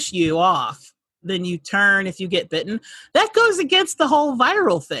finish you off, then you turn if you get bitten. That goes against the whole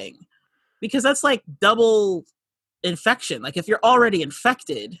viral thing, because that's like double infection. Like if you're already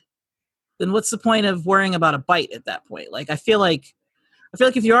infected, then what's the point of worrying about a bite at that point? Like I feel like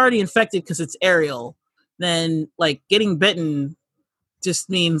if you're already infected because it's aerial, then like getting bitten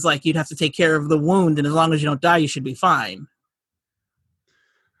just means like you'd have to take care of the wound, and as long as you don't die, you should be fine.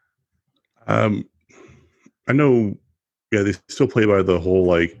 I know, yeah, they still play by the whole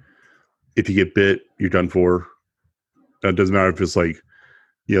like, if you get bit, you're done for. It doesn't matter if it's like,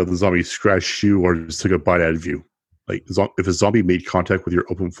 the zombie scratched you or just took a bite out of you. Like, if a zombie made contact with your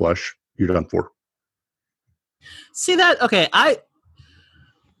open flesh, you're done for. See that? Okay, I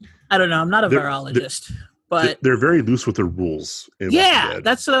don't know. I'm not a virologist, but they're very loose with their rules. Yeah,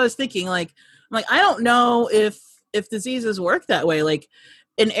 that's what I was thinking. Like, I don't know if diseases work that way. Like,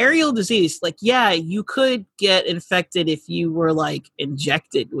 an aerial disease, like, yeah, you could get infected if you were like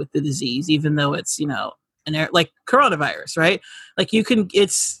injected with the disease, even though it's like coronavirus, right? Like, you can,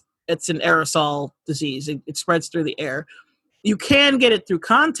 it's an aerosol disease. It spreads through the air. You can get it through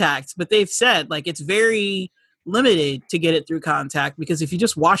contact, but they've said like it's very limited to get it through contact, because if you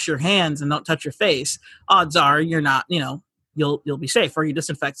just wash your hands and don't touch your face, odds are you're not, you'll be safe, or you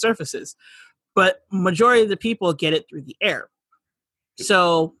disinfect surfaces. But majority of the people get it through the air.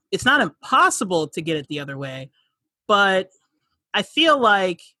 So it's not impossible to get it the other way, but I feel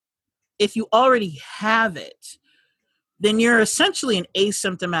like if you already have it, then you're essentially an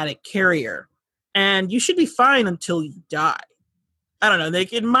asymptomatic carrier, and you should be fine until you die. I don't know.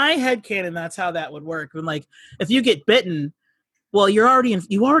 Like, in my headcanon, that's how that would work. When, like, if you get bitten, well, you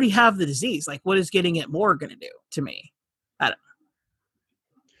already have the disease. Like, what is getting it more going to do to me? I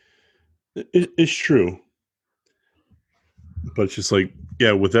don't know. It's true. But it's just like,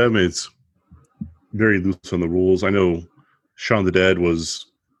 yeah, with them, it's very loose on the rules. I know Shaun of the Dead was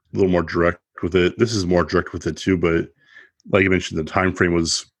a little more direct with it. This is more direct with it too, but like you mentioned, the time frame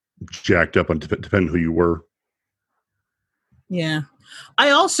was jacked up on depending who you were. Yeah. I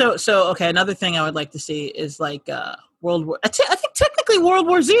also, another thing I would like to see is like World War. I think technically World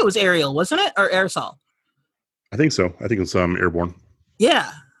War Z was aerial, wasn't it, or aerosol? I think so. I think it's airborne.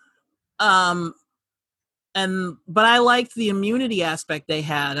 Yeah. But I liked the immunity aspect they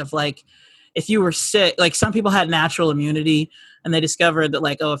had of like, if you were sick, like some people had natural immunity, and they discovered that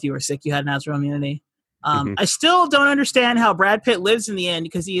like, oh, if you were sick, you had natural immunity. I still don't understand how Brad Pitt lives in the end,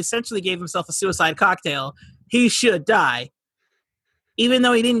 because he essentially gave himself a suicide cocktail. He should die. Even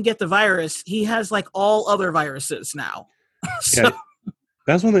though he didn't get the virus, he has like all other viruses now. So. Yeah,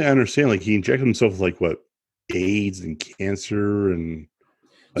 that's one thing I understand. Like, he injected himself with like what, AIDS and cancer and.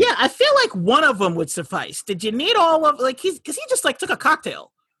 Like, yeah, I feel like one of them would suffice. Did you need all of like because he just like took a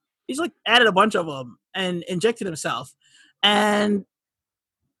cocktail. He's like added a bunch of them and injected himself, and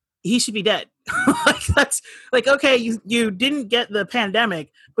he should be dead. Like, that's like, okay, you didn't get the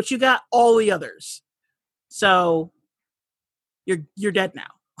pandemic, but you got all the others, so you're dead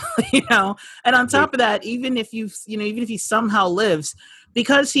now. And on top of that, even if he somehow lives,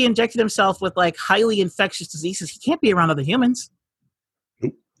 because he injected himself with like highly infectious diseases, he can't be around other humans.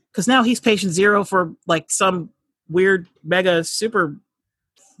 Because now he's patient zero for like some weird mega super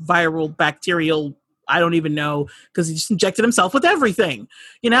viral bacterial, I don't even know, because he just injected himself with everything,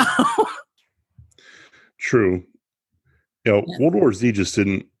 True. Yeah. World War Z just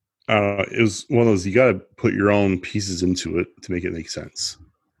didn't, it was one of those, you got to put your own pieces into it to make it make sense.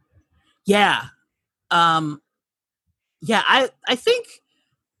 Yeah. I think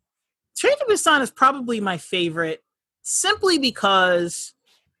Train to Busan is probably my favorite, simply because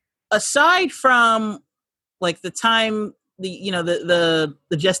aside from like the time, the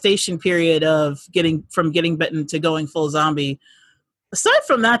gestation period of getting bitten to going full zombie, aside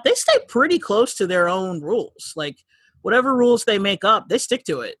from that, they stay pretty close to their own rules. Like, whatever rules they make up, they stick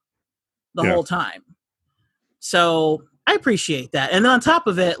to it the whole time. So I appreciate that. And then on top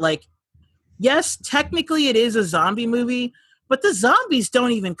of it, like, yes, technically it is a zombie movie, but the zombies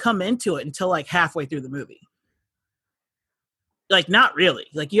don't even come into it until like halfway through the movie. Like, not really.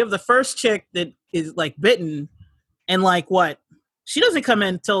 Like, you have the first chick that is like bitten, and like what? She doesn't come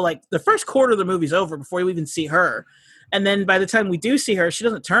in until like the first quarter of the movie's over before you even see her. And then by the time we do see her, she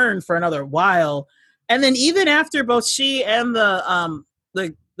doesn't turn for another while. And then even after both she and the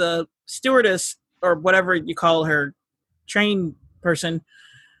stewardess, or whatever you call her, train person,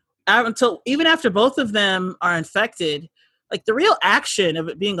 even after both of them are infected, like, the real action of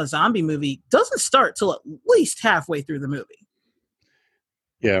it being a zombie movie doesn't start till at least halfway through the movie.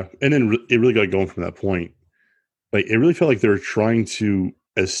 Yeah, and then it really got going from that point. Like, it really felt like they were trying to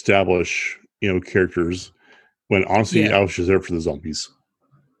establish, characters, when honestly, I was just there for the zombies.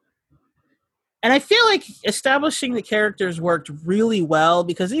 And I feel like establishing the characters worked really well,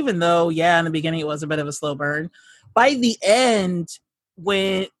 because even though, in the beginning it was a bit of a slow burn, by the end,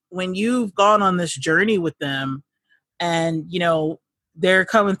 when you've gone on this journey with them, and, they're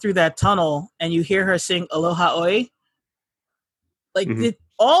coming through that tunnel, and you hear her sing Aloha Oi, like,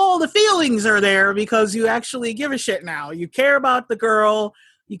 all the feelings are there, because you actually give a shit now. You care about the girl.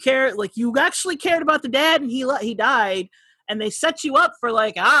 You care, like you actually cared about the dad, and he died, and they set you up for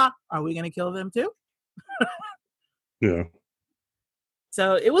like, are we gonna kill them too? Yeah.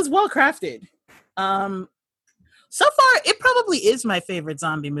 So it was well crafted. So far, it probably is my favorite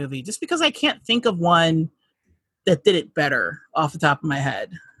zombie movie, just because I can't think of one that did it better off the top of my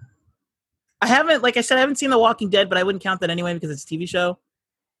head. I haven't seen The Walking Dead, but I wouldn't count that anyway because it's a TV show.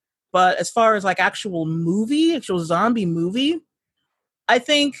 But as far as like actual zombie movie, I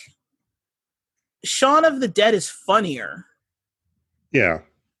think Shaun of the Dead is funnier. Yeah.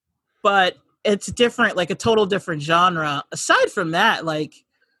 But it's different, like a total different genre. Aside from that, like,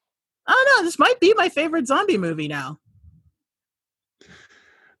 I don't know, this might be my favorite zombie movie now.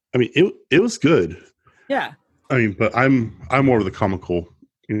 I mean, it was good. Yeah. I mean, but I'm more of the comical,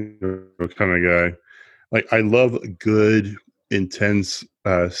 kind of guy. Like, I love a good, intense,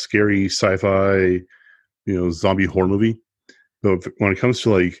 scary sci-fi, zombie horror movie. But when it comes to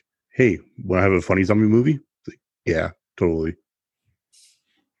like, hey, when I have a funny zombie movie, like, yeah, totally.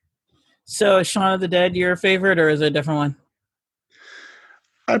 So, is Shaun of the Dead your favorite, or is it a different one?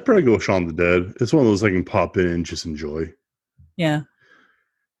 I'd probably go with Shaun of the Dead. It's one of those I can pop in and just enjoy. Yeah.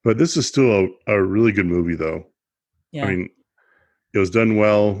 But this is still a really good movie, though. Yeah. I mean, it was done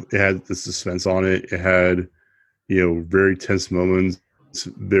well. It had the suspense on it. It had, very tense moments.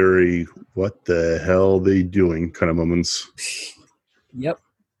 Very, what the hell are they doing kind of moments. Yep.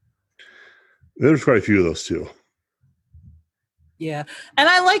 There's quite a few of those, too. Yeah. And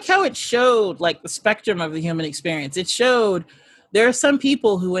I like how it showed, like, the spectrum of the human experience. It showed there are some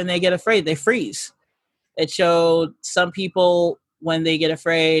people who, when they get afraid, they freeze. It showed some people, when they get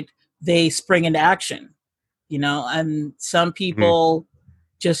afraid, they spring into action, and some people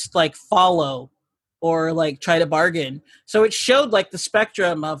just like follow or like try to bargain. So it showed like the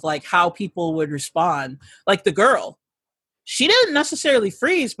spectrum of like how people would respond. Like the girl, she didn't necessarily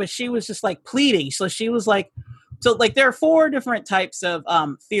freeze, but she was just like pleading. So she was like, there are 4 different types of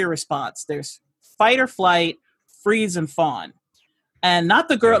fear response. There's fight or flight, freeze, and fawn. And not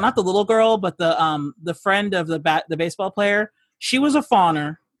the girl, not the little girl, but the friend of the baseball player. She was a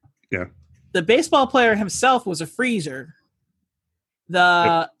fawner. Yeah. The baseball player himself was a freezer.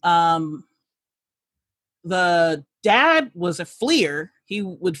 The dad was a fleer. He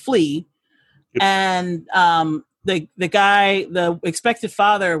would flee. Yep. And the guy, the expected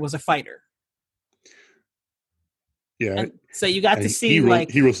father, was a fighter. Yeah. And so you got to see he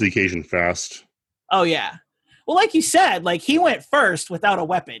rose to the occasion fast. Oh yeah. Well, like you said, like he went first without a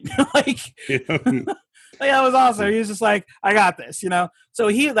weapon. Like that was awesome. He was just like, I got this,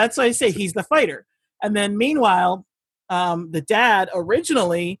 So that's why I say he's the fighter. And then meanwhile, the dad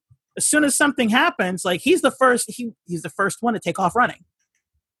originally, as soon as something happens, like he's the first one to take off running.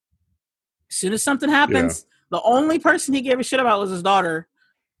 As soon as something happens, the only person he gave a shit about was his daughter.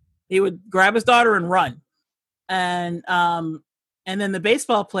 He would grab his daughter and run. And then the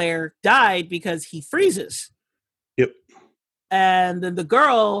baseball player died because he freezes. Yep. And then the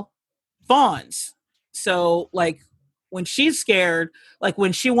girl fawns. So, like, when she's scared, like,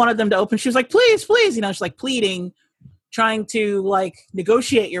 when she wanted them to open, she was like, please, please, she's, like, pleading, trying to, like,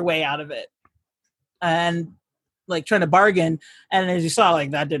 negotiate your way out of it. And, like, trying to bargain. And as you saw,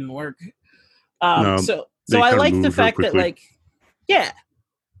 like, that didn't work. So I like the fact that, like, yeah.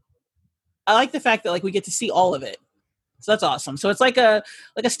 I like the fact that, like, we get to see all of it. So that's awesome. So it's like a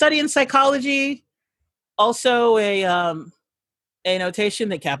study in psychology, also a notation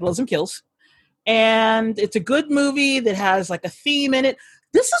that capitalism kills. And it's a good movie that has like a theme in it.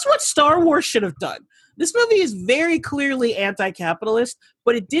 This is what Star Wars should have done. This movie is very clearly anti-capitalist,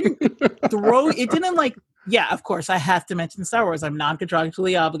 but it didn't yeah, of course I have to mention Star Wars. I'm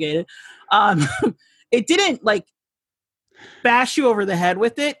non-contractually obligated. It didn't like bash you over the head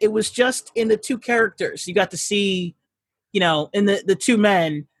with it. It was just in the 2 characters. You got to see, in the 2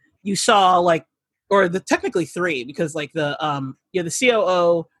 men, you saw like, or the technically 3, because like the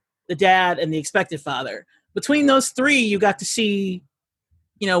COO, the dad, and the expected father. Between those 3, you got to see,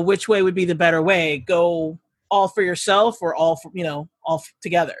 which way would be the better way. Go all for yourself or all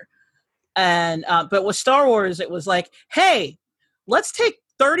together. And but with Star Wars, it was like, hey, let's take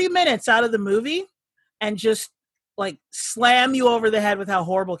 30 minutes out of the movie and just like slam you over the head with how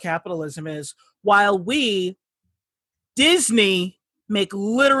horrible capitalism is, while we, Disney, make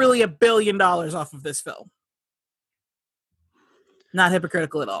literally $1 billion off of this film. Not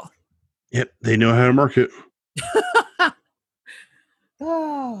hypocritical at all. Yep, they know how to market.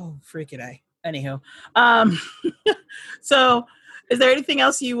 Oh, freaking A. Anywho. So is there anything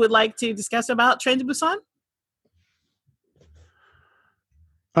else you would like to discuss about Train to Busan?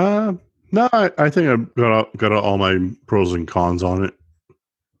 No, I think I've got all my pros and cons on it.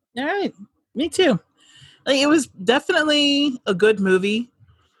 All right. Me too. Like, it was definitely a good movie.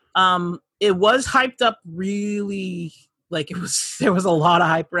 It was hyped up really, like there was a lot of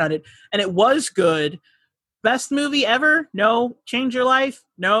hype around it, and it was good. Best movie ever? No. Change your life?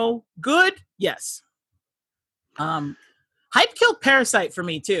 No. Good? Yes. Hype killed Parasite for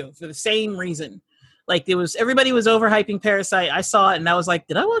me too, for the same reason. Like, everybody was overhyping Parasite. I saw it and I was like,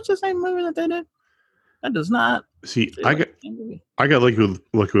 did I watch the same movie that they did? That does not. See, I got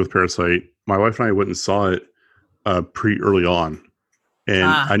lucky with Parasite. My wife and I went and saw it pretty early on, and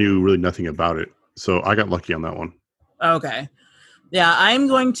I knew really nothing about it, so I got lucky on that one. Okay, yeah, I'm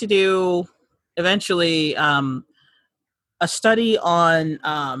going to do eventually a study on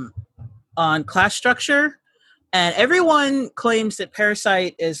class structure, and everyone claims that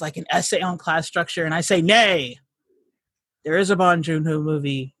Parasite is like an essay on class structure, and I say nay. There is a Bong Joon-ho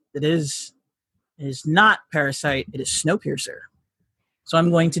movie that is not Parasite. It is Snowpiercer. So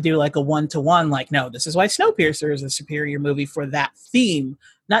I'm going to do like a 1-to-1, like, no, this is why Snowpiercer is a superior movie for that theme,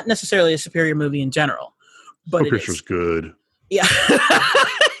 not necessarily a superior movie in general. But Snowpiercer's good. Yeah.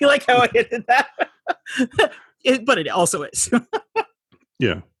 You like how I did that? But it also is.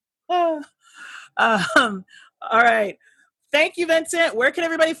 Yeah. All right. Thank you, Vincent. Where can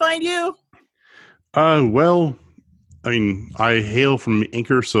everybody find you? Well, I mean, I hail from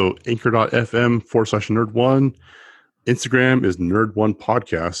Anchor, so anchor.fm/nerd1. Instagram is nerd1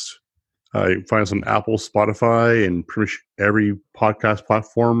 podcast. You can find us on Apple, Spotify, and pretty much every podcast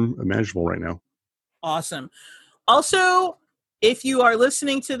platform imaginable right now. Awesome. Also, if you are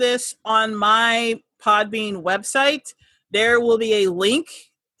listening to this on my Podbean website, there will be a link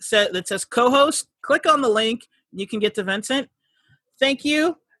that says co-host. Click on the link. You can get to Vincent. Thank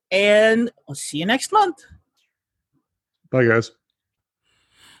you, and we'll see you next month. Bye, guys.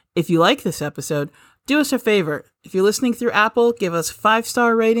 If you like this episode, do us a favor. If you're listening through Apple, give us a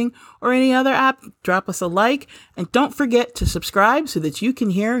 5-star rating, or any other app, drop us a like, and don't forget to subscribe so that you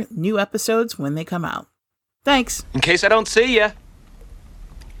can hear new episodes when they come out. Thanks. In case I don't see ya,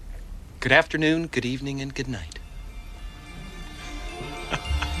 good afternoon, good evening, and good night.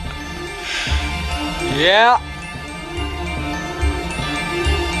 Yeah.